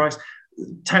sell on price.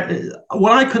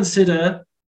 What I consider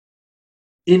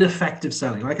ineffective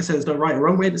selling. Like I said, there's no right or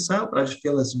wrong way to sell, but I just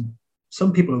feel there's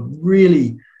some people are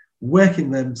really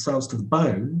working themselves to the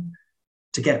bone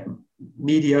to get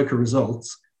mediocre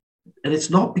results. And it's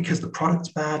not because the product's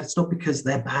bad. It's not because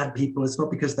they're bad people. It's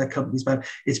not because their company's bad.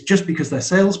 It's just because their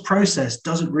sales process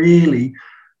doesn't really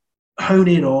hone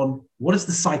in on what is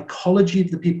the psychology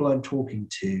of the people I'm talking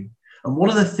to, and what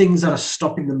are the things that are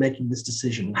stopping them making this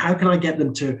decision? And how can I get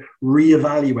them to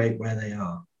reevaluate where they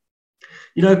are?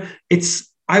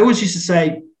 I always used to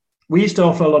say, we used to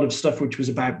offer a lot of stuff which was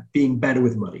about being better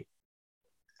with money.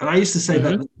 And I used to say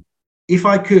that if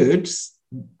I could,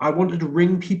 I wanted to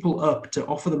ring people up to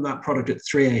offer them that product at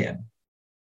 3 a.m.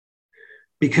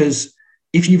 Because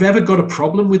if you've ever got a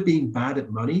problem with being bad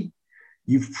at money,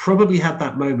 you've probably had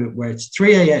that moment where it's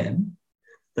 3 a.m.,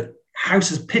 the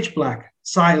house is pitch black,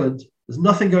 silent, there's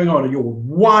nothing going on, and you're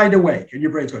wide awake, and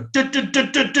your brain's going,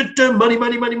 money,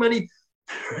 money, money, money,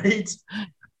 right?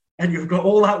 And you've got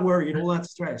all that worry and all that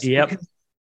stress. Yep.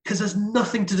 Because there's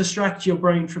nothing to distract your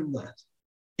brain from that.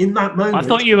 In that moment. I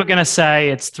thought you were going to say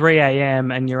it's 3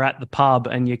 a.m. and you're at the pub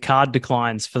and your card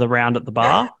declines for the round at the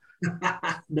bar.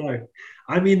 No.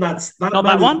 I mean, that's not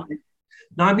that one.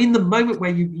 No, I mean the moment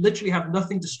where you literally have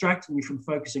nothing distracting you from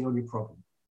focusing on your problem.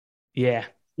 Yeah.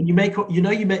 And you're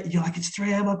like, it's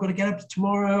 3 a.m. I've got to get up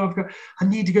tomorrow. I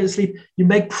need to go to sleep. You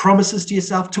make promises to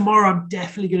yourself. Tomorrow, I'm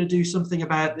definitely going to do something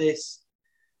about this.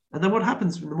 And then what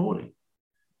happens in the morning?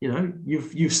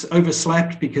 You've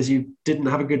overslept because you didn't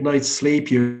have a good night's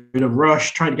sleep. You're in a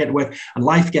rush trying to get to work, and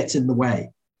life gets in the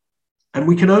way.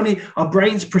 And our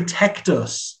brains protect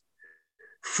us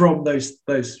from those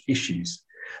issues.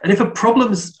 And if a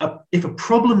problem is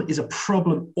a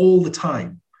problem all the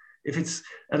time,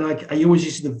 I always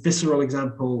use the visceral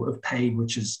example of pain,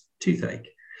 which is toothache.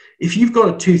 If you've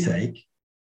got a toothache,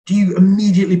 do you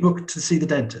immediately book to see the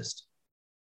dentist?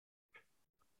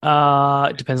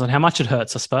 It depends on how much it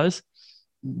hurts, I suppose.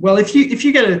 Well, if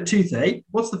you get a toothache,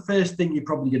 what's the first thing you're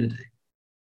probably going to do?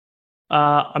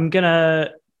 I'm going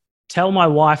to tell my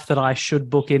wife that I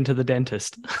should book into the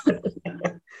dentist.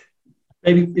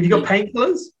 Maybe, have you got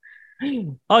painkillers?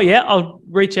 Oh, yeah, I'll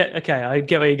reach out. Okay, I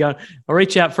get where you're going. I'll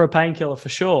reach out for a painkiller for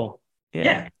sure.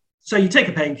 Yeah. So you take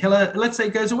a painkiller, and let's say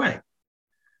it goes away.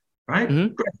 Right?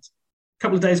 Mm-hmm. Great. A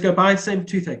couple of days go by, same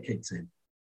toothache kicks in.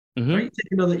 Mm-hmm. Right?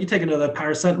 You take another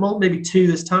paracetamol, maybe 2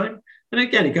 this time, and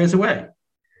again, it goes away.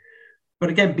 But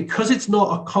again, because it's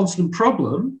not a constant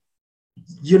problem,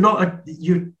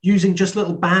 you're using just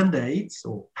little Band-Aids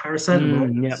or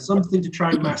paracetamol, something to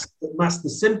try and mask the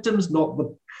symptoms,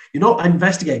 you're not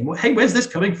investigating. Hey, where's this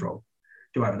coming from?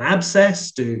 Do I have an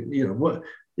abscess? What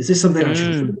is this something I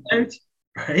should think about?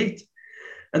 Right?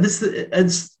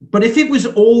 But if it was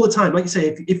all the time, like you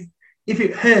say, if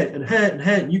it hurt and hurt and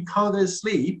hurt and you can't go to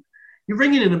sleep, you're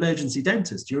ringing an emergency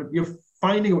dentist. You're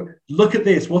finding, look at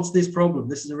this. What's this problem?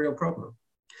 This is a real problem.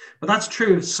 But that's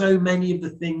true of so many of the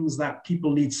things that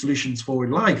people need solutions for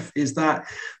in life, is that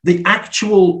the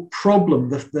actual problem,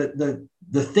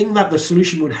 the thing that the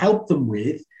solution would help them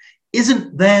with,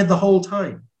 isn't there the whole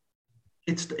time.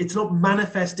 It's not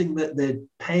manifesting the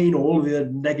pain or all of the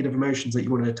negative emotions that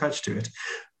you want to attach to it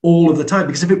all of the time.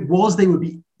 Because if it was, they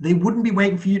wouldn't be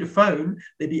waiting for you to phone.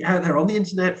 They'd be out there on the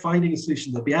internet finding a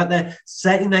solution. They'd be out there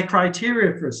setting their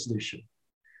criteria for a solution.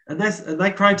 And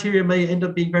that criteria may end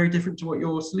up being very different to what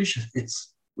your solution is,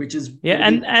 which is... Yeah,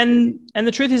 and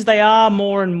the truth is they are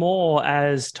more and more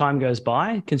as time goes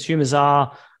by. Consumers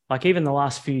are, like, even the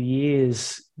last few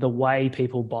years, the way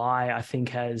people buy, I think,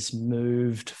 has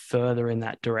moved further in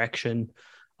that direction,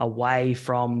 away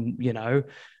from,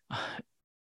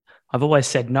 I've always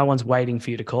said no one's waiting for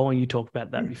you to call, and you talked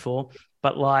about that before.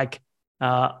 But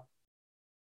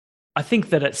I think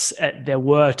that there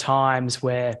were times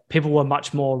where people were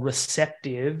much more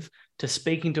receptive to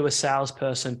speaking to a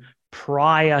salesperson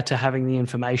prior to having the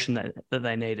information that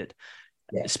they needed.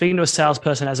 Yeah. Speaking to a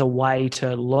salesperson as a way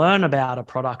to learn about a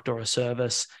product or a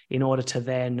service in order to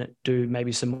then do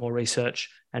maybe some more research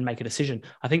and make a decision.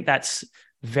 I think that's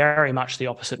very much the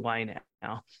opposite way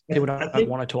now. People don't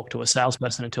want to talk to a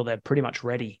salesperson until they're pretty much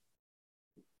ready.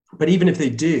 But even if they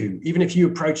do, even if you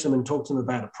approach them and talk to them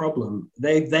about a problem,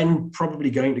 they're then probably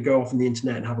going to go off on the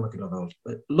internet and have a look at others.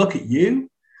 But look at you,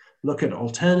 look at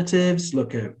alternatives,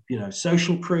 look at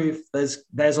social proof.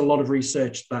 There's a lot of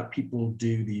research that people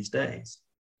do these days.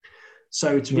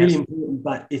 So it's really important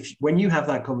that when you have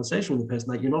that conversation with the person,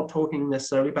 that you're not talking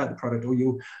necessarily about the product, or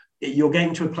you're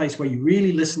getting to a place where you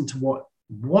really listen to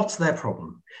what's their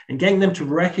problem, and getting them to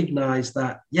recognize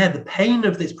that, the pain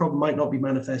of this problem might not be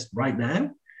manifest right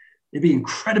now. It'd be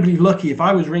incredibly lucky if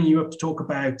I was ringing you up to talk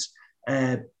about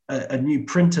a new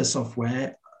printer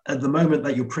software at the moment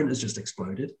that your printer's just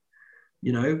exploded.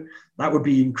 That would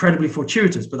be incredibly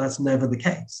fortuitous, but that's never the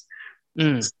case.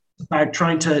 It's about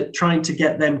trying to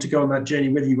get them to go on that journey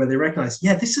with you, where they recognize,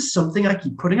 this is something I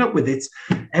keep putting up with. It's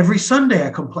every Sunday I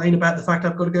complain about the fact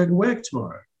I've got to go to work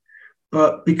tomorrow.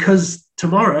 But because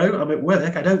tomorrow I'm at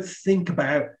work, I don't think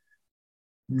about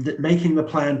making the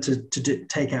plan to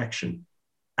take action.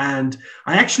 And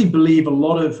I actually believe a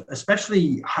lot of,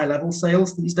 especially high-level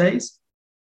sales these days,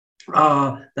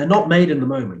 they're not made in the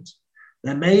moment.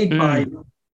 They're made by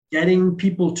getting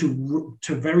people to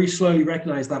very slowly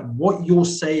recognize that what you're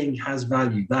saying has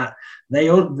value, that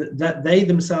they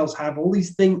themselves have all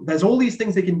these things. There's all these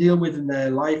things they can deal with in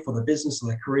their life or their business or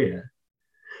their career.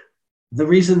 The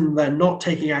reason they're not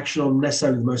taking action on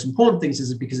necessarily the most important things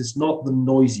is because it's not the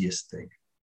noisiest thing.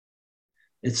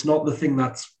 It's not the thing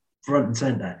that's front and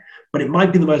center, but it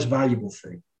might be the most valuable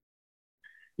thing.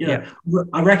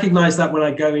 I recognize that when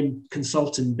I go in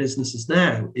consulting businesses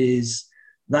now, is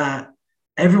that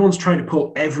everyone's trying to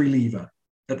pull every lever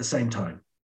at the same time.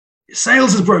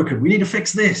 Sales is broken. We need to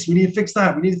fix this. We need to fix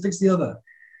that. We need to fix the other.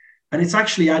 And it's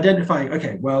actually identifying,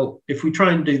 okay, well, if we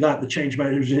try and do that, the change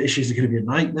management issues are going to be a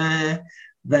nightmare.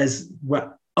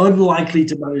 We're unlikely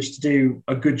to manage to do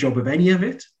a good job of any of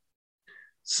it.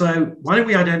 So why don't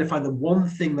we identify the one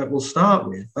thing that we'll start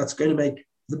with that's going to make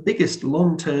the biggest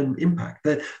long-term impact,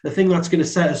 the thing that's going to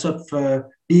set us up for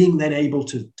being then able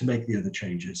to make the other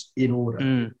changes in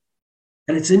order.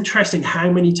 And it's interesting how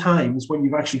many times when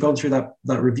you've actually gone through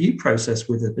that review process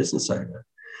with a business owner,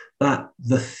 that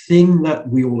the thing that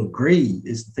we all agree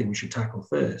is the thing we should tackle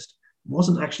first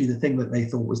wasn't actually the thing that they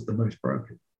thought was the most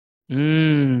broken.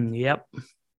 Yep.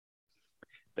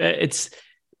 It's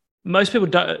most people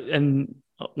don't, and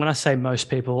when I say most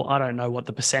people, I don't know what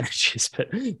the percentage is, but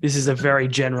this is a very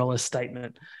generalist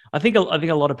statement. I think a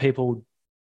lot of people,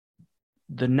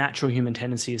 the natural human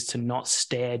tendency is to not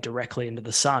stare directly into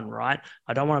the sun, right?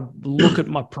 I don't want to look at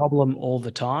my problem all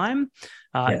the time.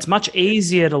 It's much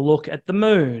easier to look at the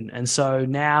moon. And so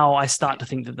now I start to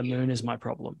think that the moon is my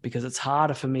problem because it's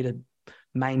harder for me to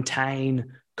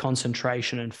maintain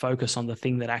concentration and focus on the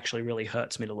thing that actually really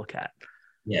hurts me to look at.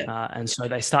 And so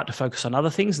they start to focus on other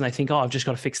things and they think, oh, I've just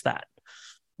got to fix that.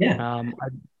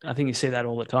 I think you see that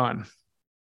all the time.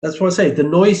 That's what I say. The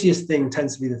noisiest thing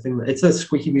tends to be the thing that it's a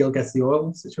squeaky wheel gets the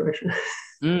oil situation.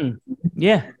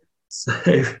 Yeah. So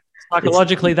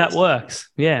psychologically that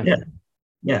works. Yeah.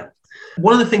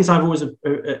 One of the things I've always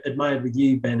admired with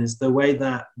you, Ben, is the way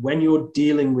that when you're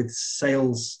dealing with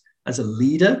sales as a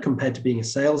leader compared to being a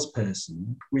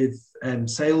salesperson, with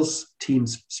sales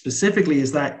teams specifically,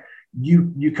 is that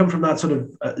you come from that sort of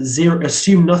zero,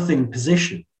 assume nothing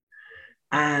position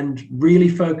and really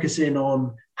focus in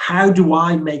on how do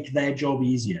I make their job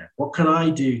easier? What can I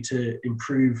do to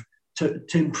improve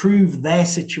their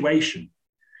situation?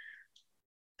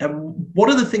 And what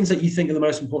are the things that you think are the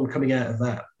most important coming out of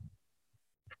that?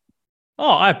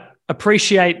 Oh, I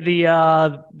appreciate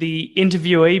the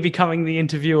interviewee becoming the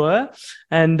interviewer.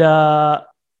 And I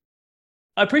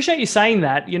appreciate you saying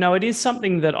that. You know, it is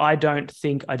something that I don't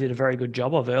think I did a very good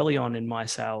job of early on in my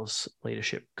sales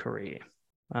leadership career.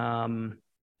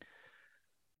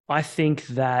 I think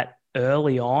that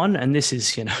early on, and this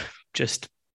is, just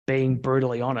being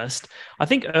brutally honest, I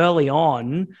think early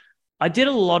on, I did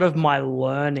a lot of my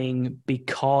learning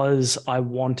because I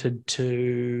wanted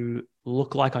to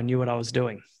look like I knew what I was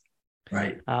doing.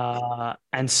 Right.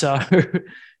 And so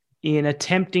in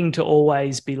attempting to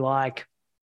always be like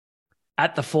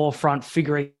at the forefront,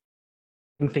 figuring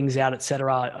things out, et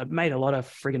cetera, I made a lot of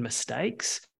friggin'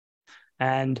 mistakes.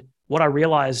 And what I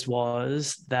realized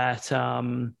was that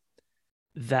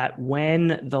that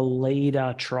when the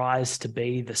leader tries to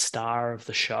be the star of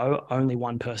the show, only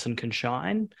one person can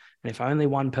shine. And if only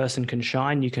one person can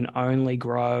shine, you can only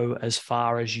grow as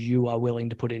far as you are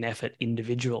willing to put in effort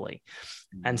individually.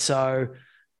 And so,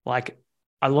 I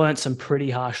learned some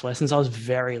pretty harsh lessons. I was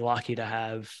very lucky to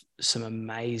have some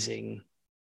amazing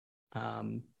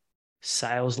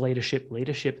sales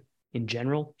leadership in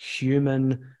general,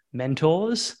 human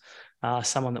mentors.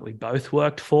 Someone that we both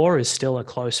worked for is still a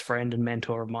close friend and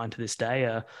mentor of mine to this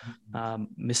day,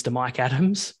 Mr. Mike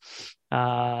Adams.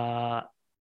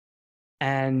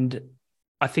 And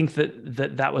I think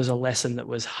that was a lesson that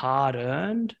was hard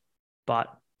earned,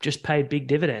 but just paid big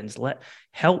dividends.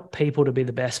 Help people to be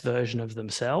the best version of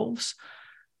themselves,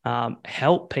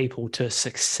 help people to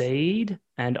succeed.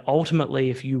 And ultimately,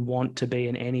 if you want to be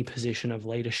in any position of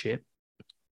leadership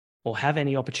or have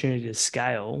any opportunity to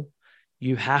scale,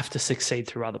 you have to succeed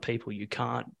through other people. You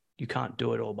can't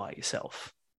do it all by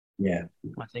yourself. Yeah.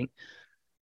 I think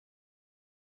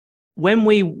when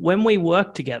we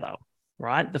work together,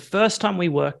 right? The first time we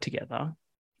worked together,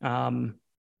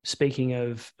 speaking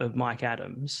of Mike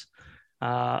Adams,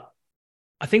 I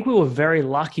think we were very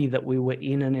lucky that we were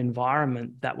in an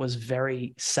environment that was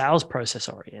very sales process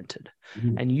oriented.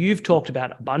 Mm-hmm. And you've talked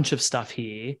about a bunch of stuff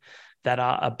here that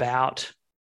are about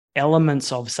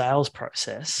elements of sales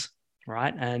process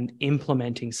right? And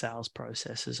implementing sales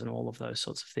processes and all of those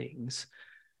sorts of things.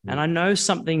 And I know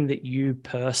something that you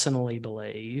personally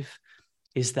believe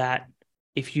is that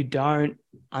if you don't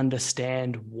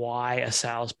understand why a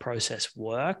sales process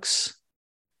works,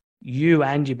 you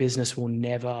and your business will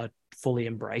never fully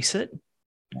embrace it.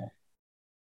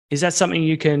 Is that something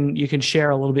you can share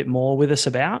a little bit more with us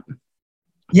about?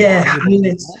 Yeah, I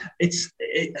mean,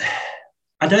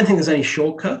 I don't think there's any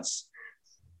shortcuts,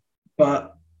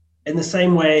 but in the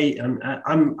same way,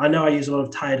 I know I use a lot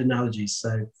of tired analogies,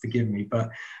 so forgive me, but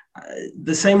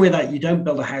the same way that you don't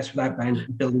build a house without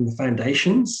building the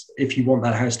foundations, if you want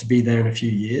that house to be there in a few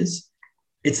years,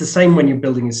 it's the same when you're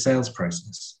building a sales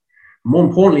process. More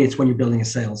importantly, it's when you're building a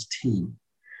sales team,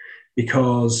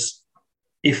 because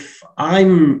if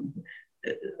I'm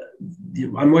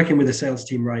working with a sales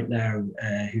team right now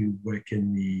who work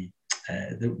in the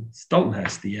Dalton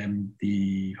House,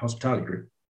 the hospitality group.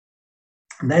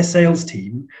 And their sales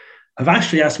team have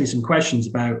actually asked me some questions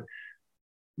about,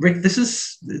 Rick, this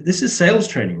is sales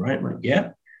training, right? I'm like,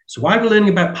 yeah. So why are we learning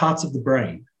about parts of the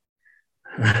brain?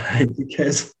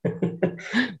 because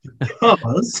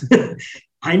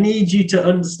I need you to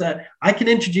understand. I can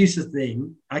introduce a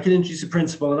thing, I can introduce a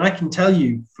principle, and I can tell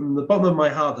you from the bottom of my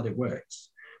heart that it works.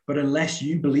 But unless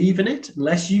you believe in it,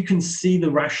 unless you can see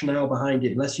the rationale behind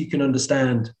it, unless you can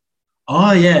understand,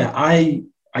 oh yeah, I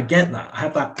get that, I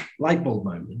have that light bulb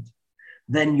moment,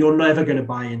 then you're never going to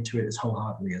buy into it as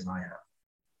wholeheartedly as I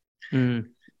have.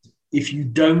 If you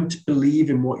don't believe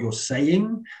in what you're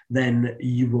saying, then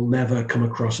you will never come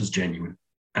across as genuine.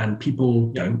 And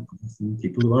people don't,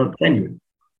 people who aren't genuine.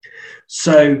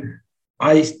 So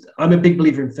I'm a big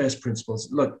believer in first principles.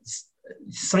 Look,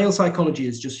 sales psychology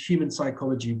is just human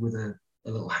psychology with a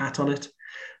little hat on it.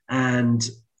 And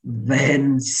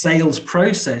then sales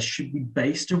process should be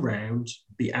based around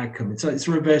the outcome. It's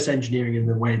reverse engineering in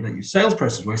the way that your sales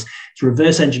process works. It's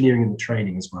reverse engineering in the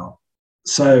training as well.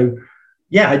 So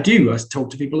yeah, I talk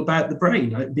to people about the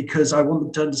brain because I want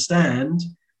them to understand.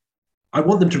 I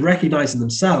want them to recognize in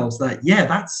themselves that, yeah,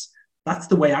 that's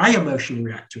the way I emotionally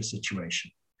react to a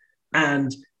situation.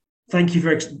 And thank you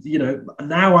for,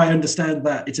 now I understand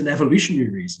that it's an evolutionary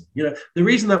reason. The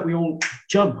reason that we all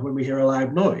jump when we hear a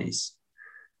loud noise,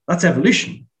 that's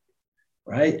evolution,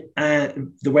 right?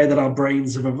 And the way that our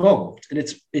brains have evolved, and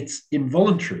it's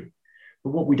involuntary.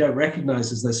 But what we don't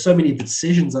recognize is there's so many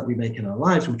decisions that we make in our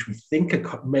lives, which we think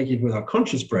are making with our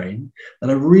conscious brain, that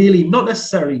are really not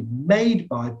necessarily made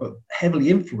by, but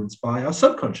heavily influenced by our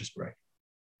subconscious brain.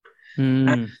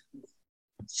 And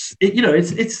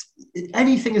it's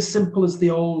anything as simple as the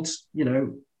old,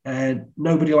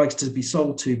 nobody likes to be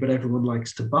sold to, but everyone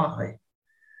likes to buy,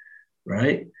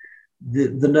 right?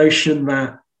 The notion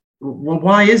that, well,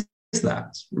 why is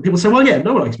that? And people say, well, yeah,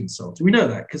 no one likes being sold to. We know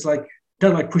that because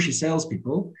don't like pushy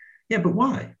salespeople. Yeah, but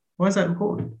why? Why is that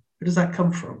important? Where does that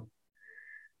come from?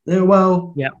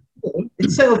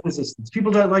 It's sales resistance.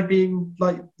 People don't like being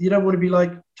you don't want to be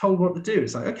told what to do.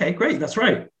 It's okay, great, that's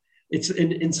right. It's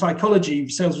in psychology,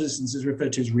 sales resistance is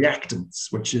referred to as reactance,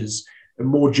 which is a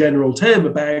more general term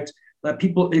about that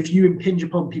people, if you impinge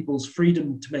upon people's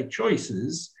freedom to make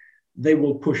choices, they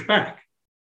will push back.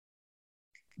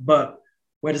 But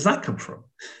where does that come from?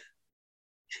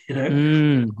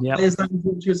 Why is that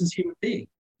important to us as human beings?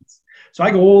 So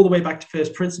I go all the way back to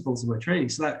first principles in my training.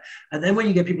 And then when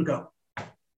you get people to go,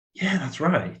 yeah, that's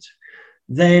right,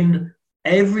 then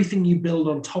everything you build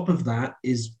on top of that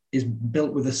is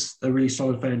built with a really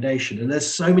solid foundation. And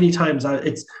there's so many times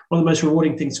it's one of the most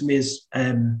rewarding things for me is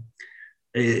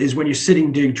when you're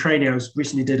sitting doing training. I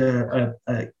recently did a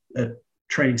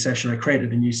training session. I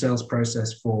created a new sales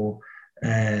process for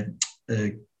a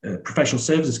professional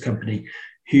services company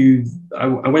who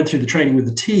I went through the training with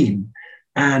the team,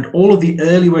 and all of the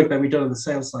early work that we'd done on the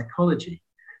sales psychology,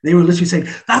 they were literally saying,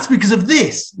 that's because of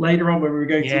this later on when we were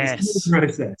going through this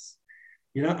process.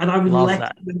 And I would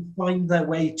let them find their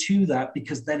way to that,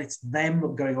 because then it's them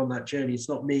going on that journey. It's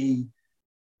not me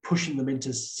pushing them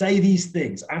into say these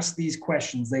things, ask these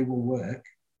questions, they will work.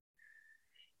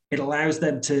 It allows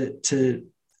them to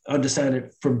understand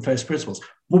it from first principles.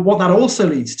 But what that also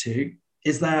leads to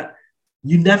is that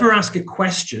you never ask a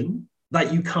question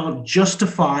that you can't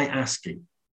justify asking.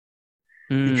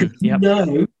 Because you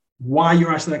know why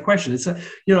you're asking that question. It's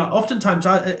oftentimes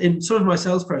in some of my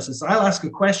sales process, I'll ask a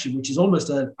question which is almost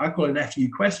I call it an FU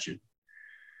question,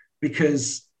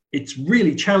 because it's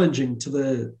really challenging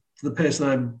to the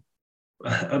person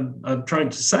I'm trying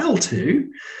to sell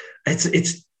to.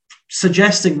 It's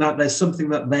suggesting that there's something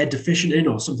that they're deficient in,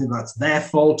 or something that's their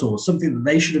fault, or something that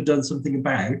they should have done something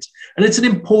about. And it's an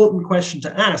important question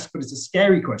to ask, but it's a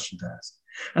scary question to ask,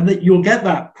 And that you'll get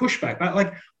that pushback, that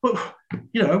like, well,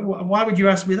 why would you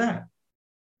ask me that?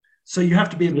 So you have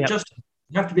to be able to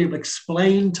you have to be able to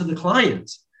explain to the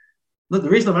client, look, the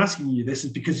reason I'm asking you this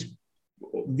is because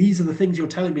these are the things you're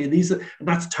telling me, and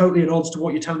that's totally at odds to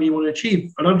what you're telling me you want to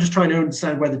achieve. And I'm just trying to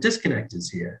understand where the disconnect is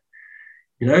here.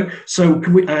 So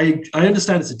I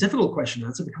understand it's a difficult question to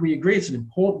answer, but can we agree it's an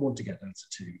important one to get an answer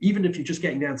to, even if you're just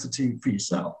getting the answer to for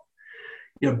yourself?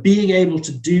 Being able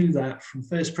to do that from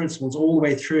first principles all the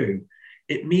way through,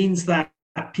 it means that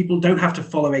people don't have to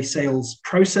follow a sales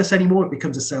process anymore. It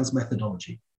becomes a sales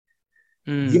methodology.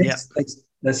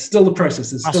 There's still the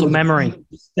process. There's muscle still memory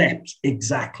steps.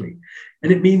 Exactly.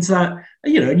 And it means that,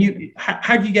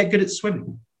 how do you get good at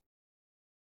swimming?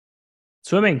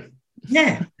 Swimming.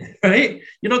 Yeah, right.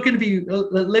 You're not going to be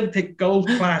Olympic gold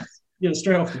class,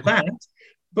 straight off the bat.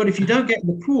 But if you don't get in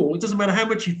the pool, it doesn't matter how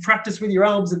much you practice with your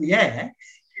arms in the air,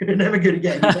 you're never going to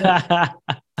get in the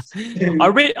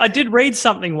air. I did read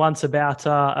something once about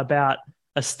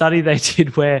a study they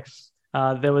did where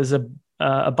there was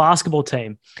a basketball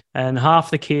team, and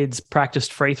half the kids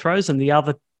practiced free throws and the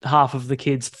other half of the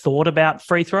kids thought about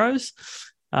free throws.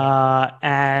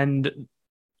 And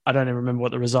I don't even remember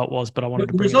what the result was, but I wanted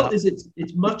to bring it up. The result is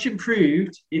it's much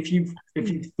improved if you've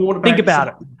thought about. Think about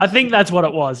it. I think that's what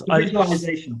it was. The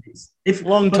visualization piece.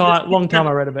 Long time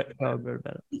I read about it.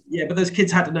 Yeah, but those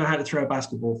kids had to know how to throw a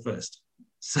basketball first.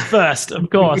 First,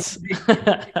 of course.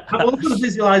 Also the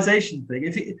visualization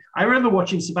thing. I remember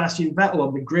watching Sebastian Vettel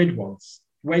on the grid once,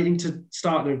 waiting to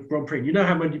start the Grand Prix. You know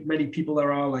how many people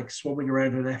there are like swarming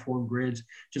around an F1 grid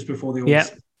just before they all.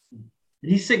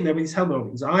 And he's sitting there with his helmet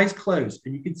on, his eyes closed,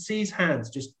 and you could see his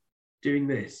hands just doing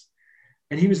this.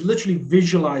 And he was literally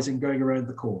visualizing going around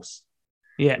the course.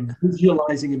 Yeah.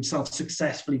 Visualizing himself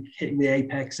successfully hitting the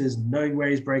apexes, knowing where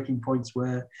his braking points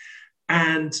were.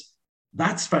 And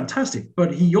that's fantastic.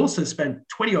 But he also spent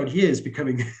 20 odd years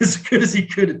becoming as good as he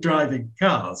could at driving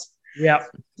cars. Yeah,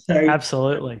 so,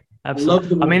 absolutely. I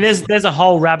mean, there's a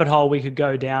whole rabbit hole we could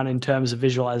go down in terms of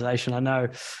visualization. I know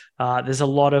there's a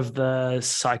lot of the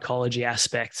psychology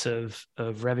aspects of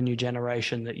revenue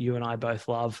generation that you and I both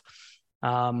love.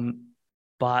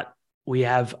 But we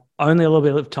have only a little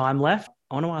bit of time left.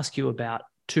 I want to ask you about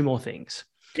two more things.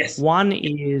 Yes. One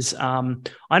is,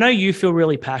 I know you feel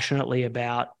really passionately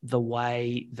about the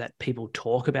way that people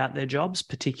talk about their jobs,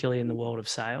 particularly in the world of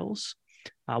sales.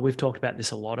 We've talked about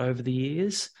this a lot over the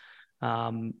years.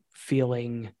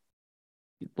 Feeling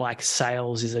like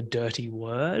sales is a dirty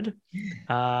word.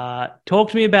 Talk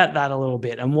to me about that a little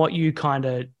bit and what you kind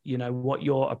of, what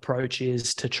your approach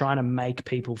is to trying to make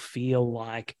people feel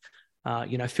like,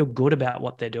 feel good about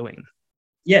what they're doing.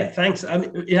 Yeah, thanks. I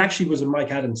mean, it actually was a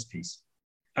Mike Adams piece.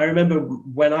 I remember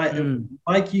when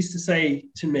Mike used to say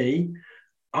to me,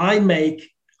 I make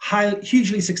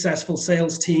hugely successful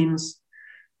sales teams,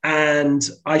 and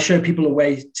I show people a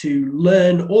way to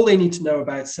learn all they need to know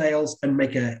about sales and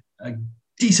make a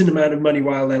decent amount of money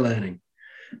while they're learning.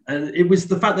 And it was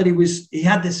the fact that he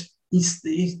had this,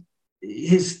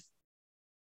 his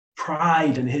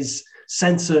pride and his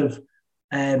sense of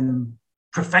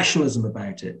professionalism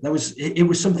about it. It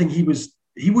was something he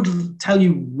would tell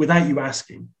you without you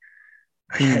asking.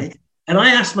 Okay. And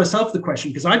I asked myself the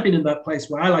question, because I've been in that place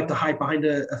where I like to hide behind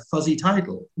a fuzzy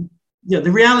title.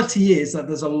 The reality is that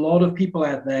there's a lot of people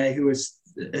out there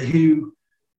who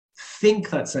think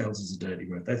that sales is a dirty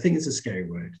word. They think it's a scary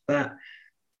word. That,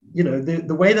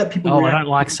 the way that people. I don't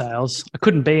like sales. I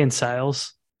couldn't be in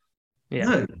sales. Yeah.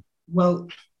 No. Well,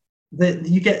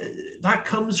 you get that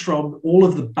comes from all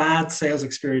of the bad sales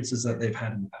experiences that they've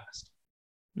had in the past.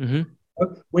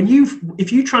 Mm-hmm.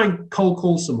 If you try and cold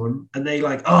call someone and they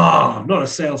like, I'm not a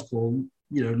sales call,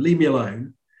 leave me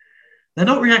alone. They're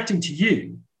not reacting to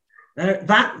you.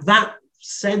 That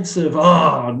sense of,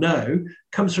 no,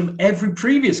 comes from every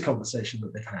previous conversation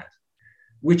that they've had,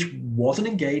 which wasn't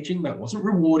engaging, that wasn't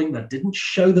rewarding, that didn't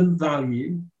show them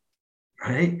value,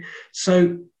 right?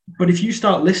 So, but if you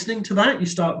start listening to that, you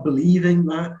start believing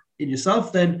that in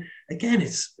yourself, then again,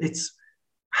 it's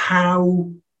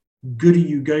how good are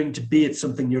you going to be at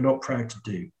something you're not proud to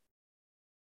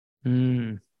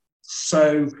do?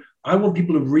 So I want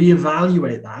people to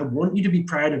reevaluate that. I want you to be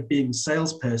proud of being a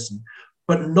salesperson,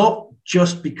 but not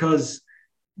just because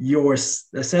you're a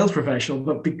sales professional,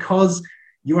 but because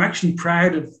you're actually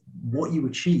proud of what you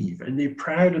achieve, and you're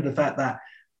proud of the fact that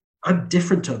I'm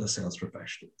different to other sales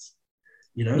professionals.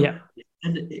 Yeah.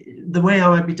 And the way I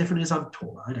might be different is I'm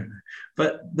taller. I don't know,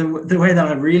 but the way that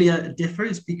I really differ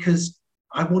is because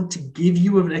I want to give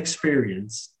you an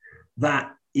experience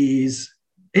that is,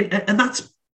 and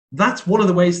that's one of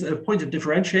the ways, that a point of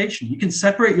differentiation. You can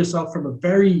separate yourself from a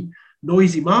very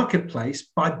noisy marketplace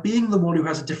by being the one who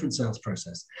has a different sales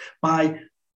process.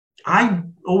 I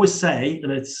always say,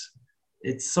 and it's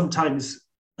sometimes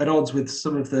at odds with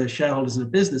some of the shareholders in a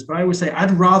business, but I always say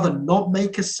I'd rather not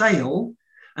make a sale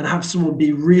and have someone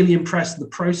be really impressed with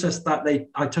the process that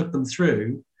I took them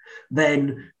through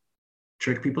than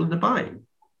trick people into buying.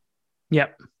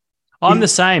 Yep. I'm the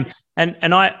same.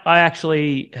 And I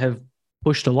actually have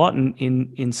pushed a lot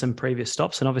in some previous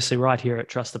stops, and obviously right here at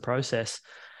Trust the Process.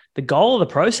 The goal of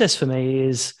the process for me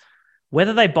is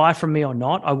whether they buy from me or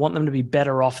not, I want them to be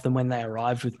better off than when they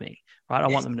arrived with me, right? I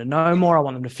want them to know more. I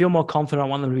want them to feel more confident. I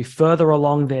want them to be further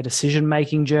along their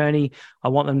decision-making journey. I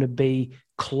want them to be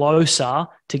closer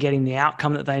to getting the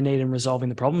outcome that they need and resolving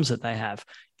the problems that they have.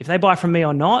 If they buy from me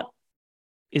or not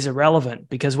is irrelevant,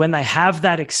 because when they have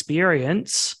that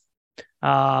experience,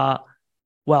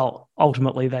 well,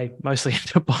 ultimately they mostly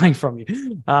end up buying from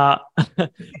you. But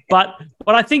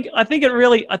I think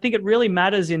it really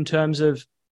matters in terms of,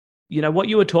 what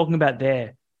you were talking about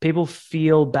there. People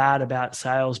feel bad about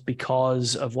sales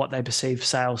because of what they perceive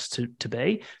sales to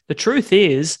be. The truth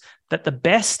is that the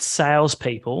best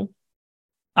salespeople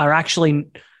are actually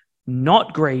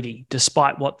not greedy,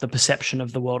 despite what the perception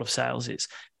of the world of sales is.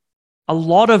 A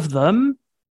lot of them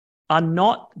are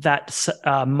not that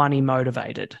money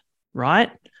motivated,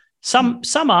 right? Some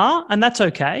are, and that's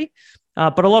okay,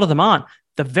 but a lot of them aren't.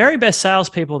 The very best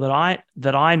salespeople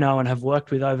that I know and have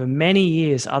worked with over many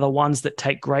years are the ones that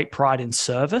take great pride in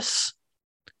service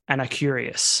and are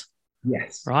curious.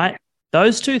 Yes. Right?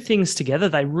 Those two things together,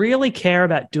 they really care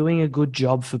about doing a good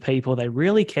job for people. They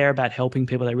really care about helping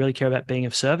people. They really care about being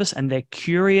of service, and they're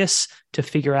curious to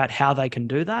figure out how they can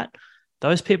do that.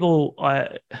 Those people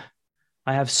I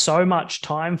have so much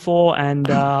time for, and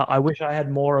I wish I had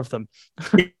more of them.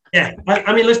 Yeah.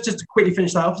 I mean, let's just quickly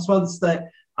finish that off as well. It's that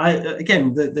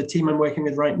the team I'm working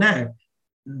with right now,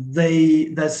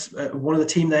 there's one of the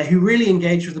team there who really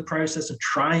engaged with the process of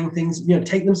trying things,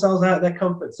 take themselves out of their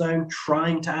comfort zone,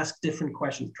 trying to ask different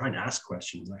questions, trying to ask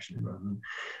questions actually, rather than.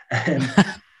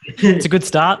 It's a good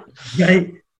start.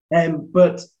 Right.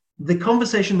 But the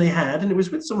conversation they had, and it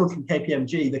was with someone from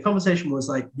KPMG, the conversation was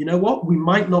like, you know what, we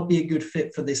might not be a good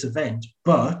fit for this event,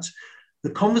 but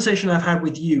the conversation I've had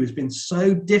with you has been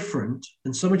so different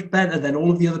and so much better than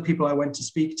all of the other people I went to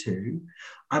speak to.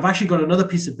 I've actually got another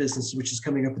piece of business which is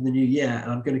coming up in the new year,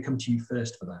 and I'm going to come to you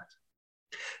first for that.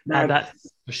 Now,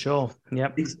 that's for sure.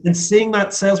 Yep. And seeing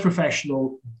that sales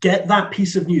professional get that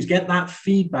piece of news, get that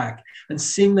feedback, and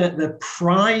seeing that the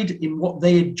pride in what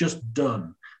they had just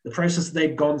done, the process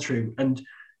they'd gone through, and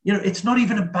it's not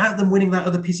even about them winning that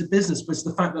other piece of business, but it's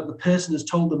the fact that the person has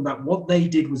told them that what they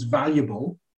did was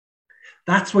valuable.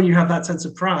 That's when you have that sense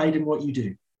of pride in what you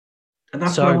do. And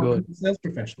that's so good. Sales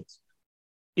professionals.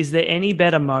 Is there any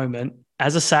better moment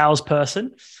as a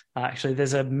salesperson? Actually,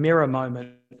 there's a mirror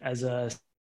moment as a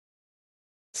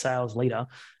sales leader.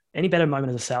 Any better moment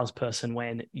as a salesperson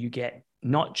when you get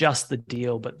not just the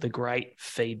deal, but the great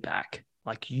feedback?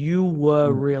 Like, you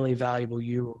were really valuable,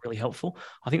 you were really helpful.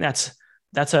 I think that's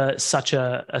such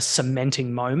a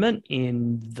cementing moment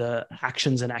in the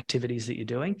actions and activities that you're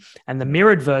doing. And the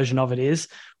mirrored version of it is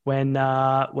when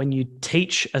you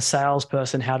teach a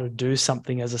salesperson how to do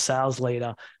something as a sales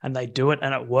leader, and they do it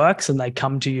and it works, and they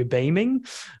come to you beaming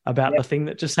about the thing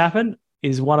that just happened,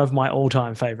 is one of my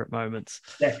all-time favorite moments.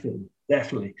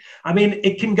 Definitely. I mean,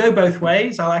 it can go both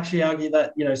ways. I'll actually argue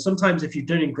that, sometimes if you're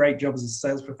doing a great job as a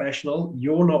sales professional,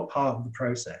 you're not part of the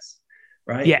process,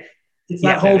 right? Yeah. It's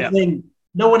that whole thing.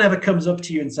 No one ever comes up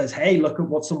to you and says, hey, look at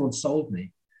what someone sold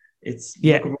me. It's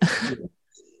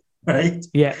right?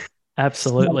 Yeah,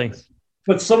 absolutely.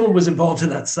 But someone was involved in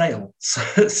that sale.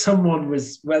 Someone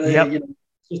was, whether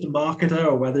just a marketer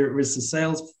or whether it was a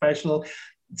sales professional,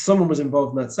 someone was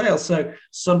involved in that sale. So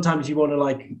sometimes you want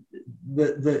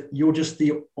to you're just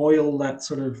the oil that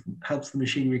sort of helps the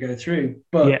machinery go through.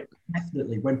 But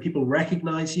definitely when people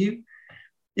recognize you,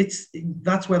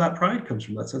 that's where that pride comes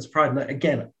from, that sense of pride. And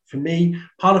again, for me,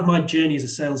 part of my journey as a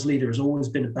sales leader has always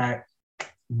been about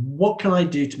what can I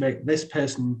do to make this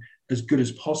person as good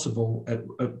as possible at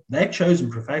their chosen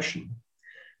profession.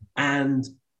 And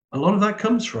a lot of that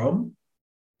comes from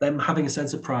them having a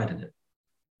sense of pride in it.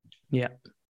 Yeah.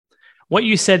 What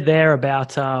you said there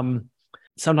about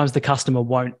sometimes the customer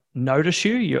won't notice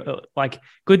you. You're like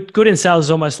good in sales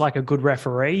is almost like a good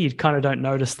referee. You kind of don't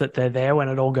notice that they're there when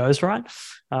it all goes right.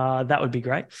 That would be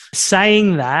great.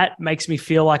 Saying that makes me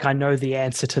feel like I know the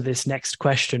answer to this next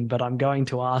question, but I'm going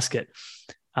to ask it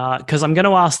because I'm going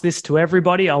to ask this to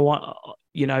everybody. I want,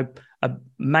 a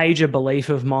major belief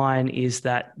of mine is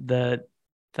that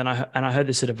I heard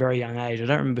this at a very young age. I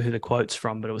don't remember who the quote's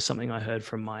from, but it was something I heard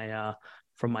from my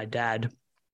from my dad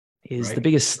is Right. the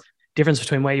biggest difference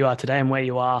between where you are today and where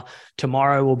you are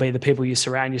tomorrow will be the people you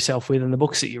surround yourself with and the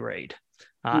books that you read.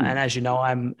 And as you know,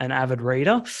 I'm an avid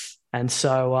reader. And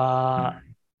so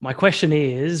my question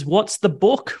is, what's the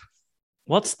book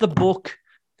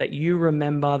that you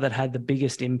remember that had the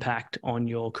biggest impact on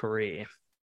your career?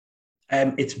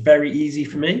 It's very easy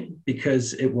for me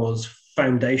because it was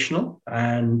foundational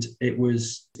and it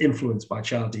was influenced by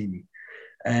Cialdini.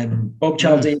 Bob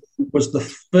Cialdini was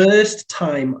the first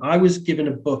time I was given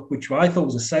a book which I thought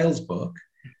was a sales book,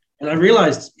 and I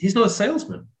realized he's not a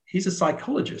salesman, he's a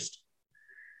psychologist.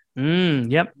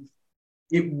 Yep.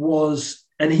 It was,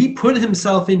 and he put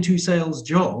himself into sales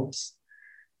jobs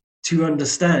to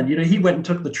understand. You know, he went and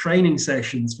took the training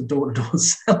sessions for door-to-door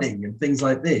selling and things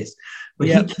like this, but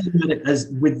he came at it as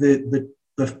with it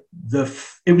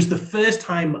was the first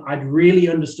time I'd really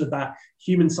understood that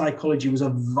human psychology was a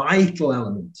vital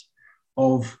element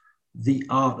of the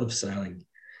art of selling.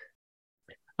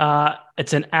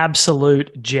 It's an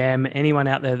absolute gem. Anyone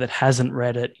out there that hasn't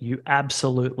read it, you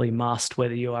absolutely must,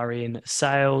 whether you are in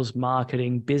sales,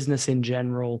 marketing, business in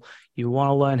general. You want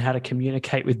to learn how to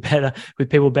communicate with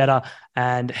people better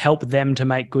and help them to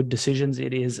make good decisions.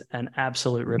 It is an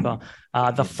absolute ripper.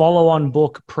 The follow-on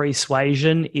book,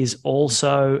 Persuasion, is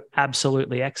also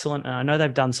absolutely excellent. And I know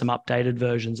they've done some updated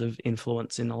versions of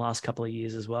Influence in the last couple of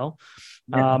years as well.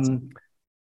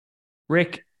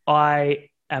 Rick, I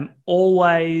am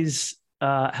always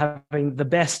having the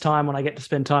best time when I get to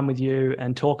spend time with you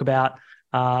and talk about,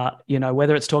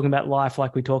 whether it's talking about life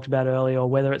like we talked about earlier, or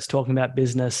whether it's talking about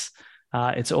business.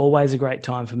 It's always a great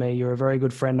time for me. You're a very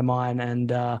good friend of mine, and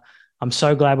I'm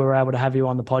so glad we were able to have you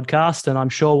on the podcast, and I'm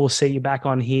sure we'll see you back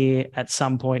on here at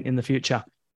some point in the future.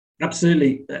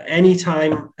 Absolutely.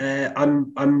 Anytime.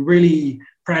 I'm really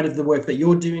proud of the work that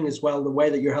you're doing as well, the way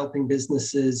that you're helping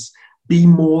businesses be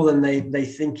more than they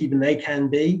think even they can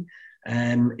be.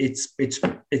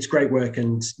 It's great work,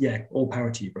 and all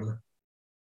power to you, brother.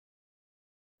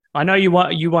 I know you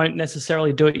won't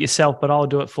necessarily do it yourself, but I'll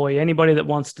do it for you. Anybody that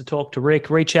wants to talk to Rick,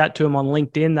 reach out to him on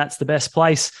LinkedIn. That's the best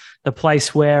place, the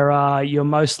place where you're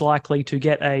most likely to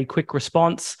get a quick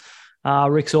response.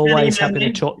 Rick's always happy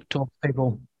to talk to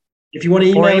people. If you want to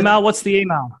email, what's the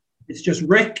email? It's just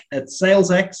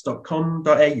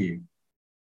rick@salesx.com.au.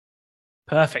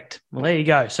 Perfect. Well, there you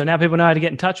go. So now people know how to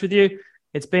get in touch with you.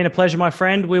 It's been a pleasure, my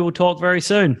friend. We will talk very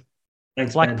soon.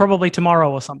 Thanks, like Ben. Probably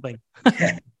tomorrow or something.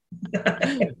 Yeah.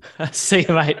 See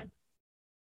you, mate.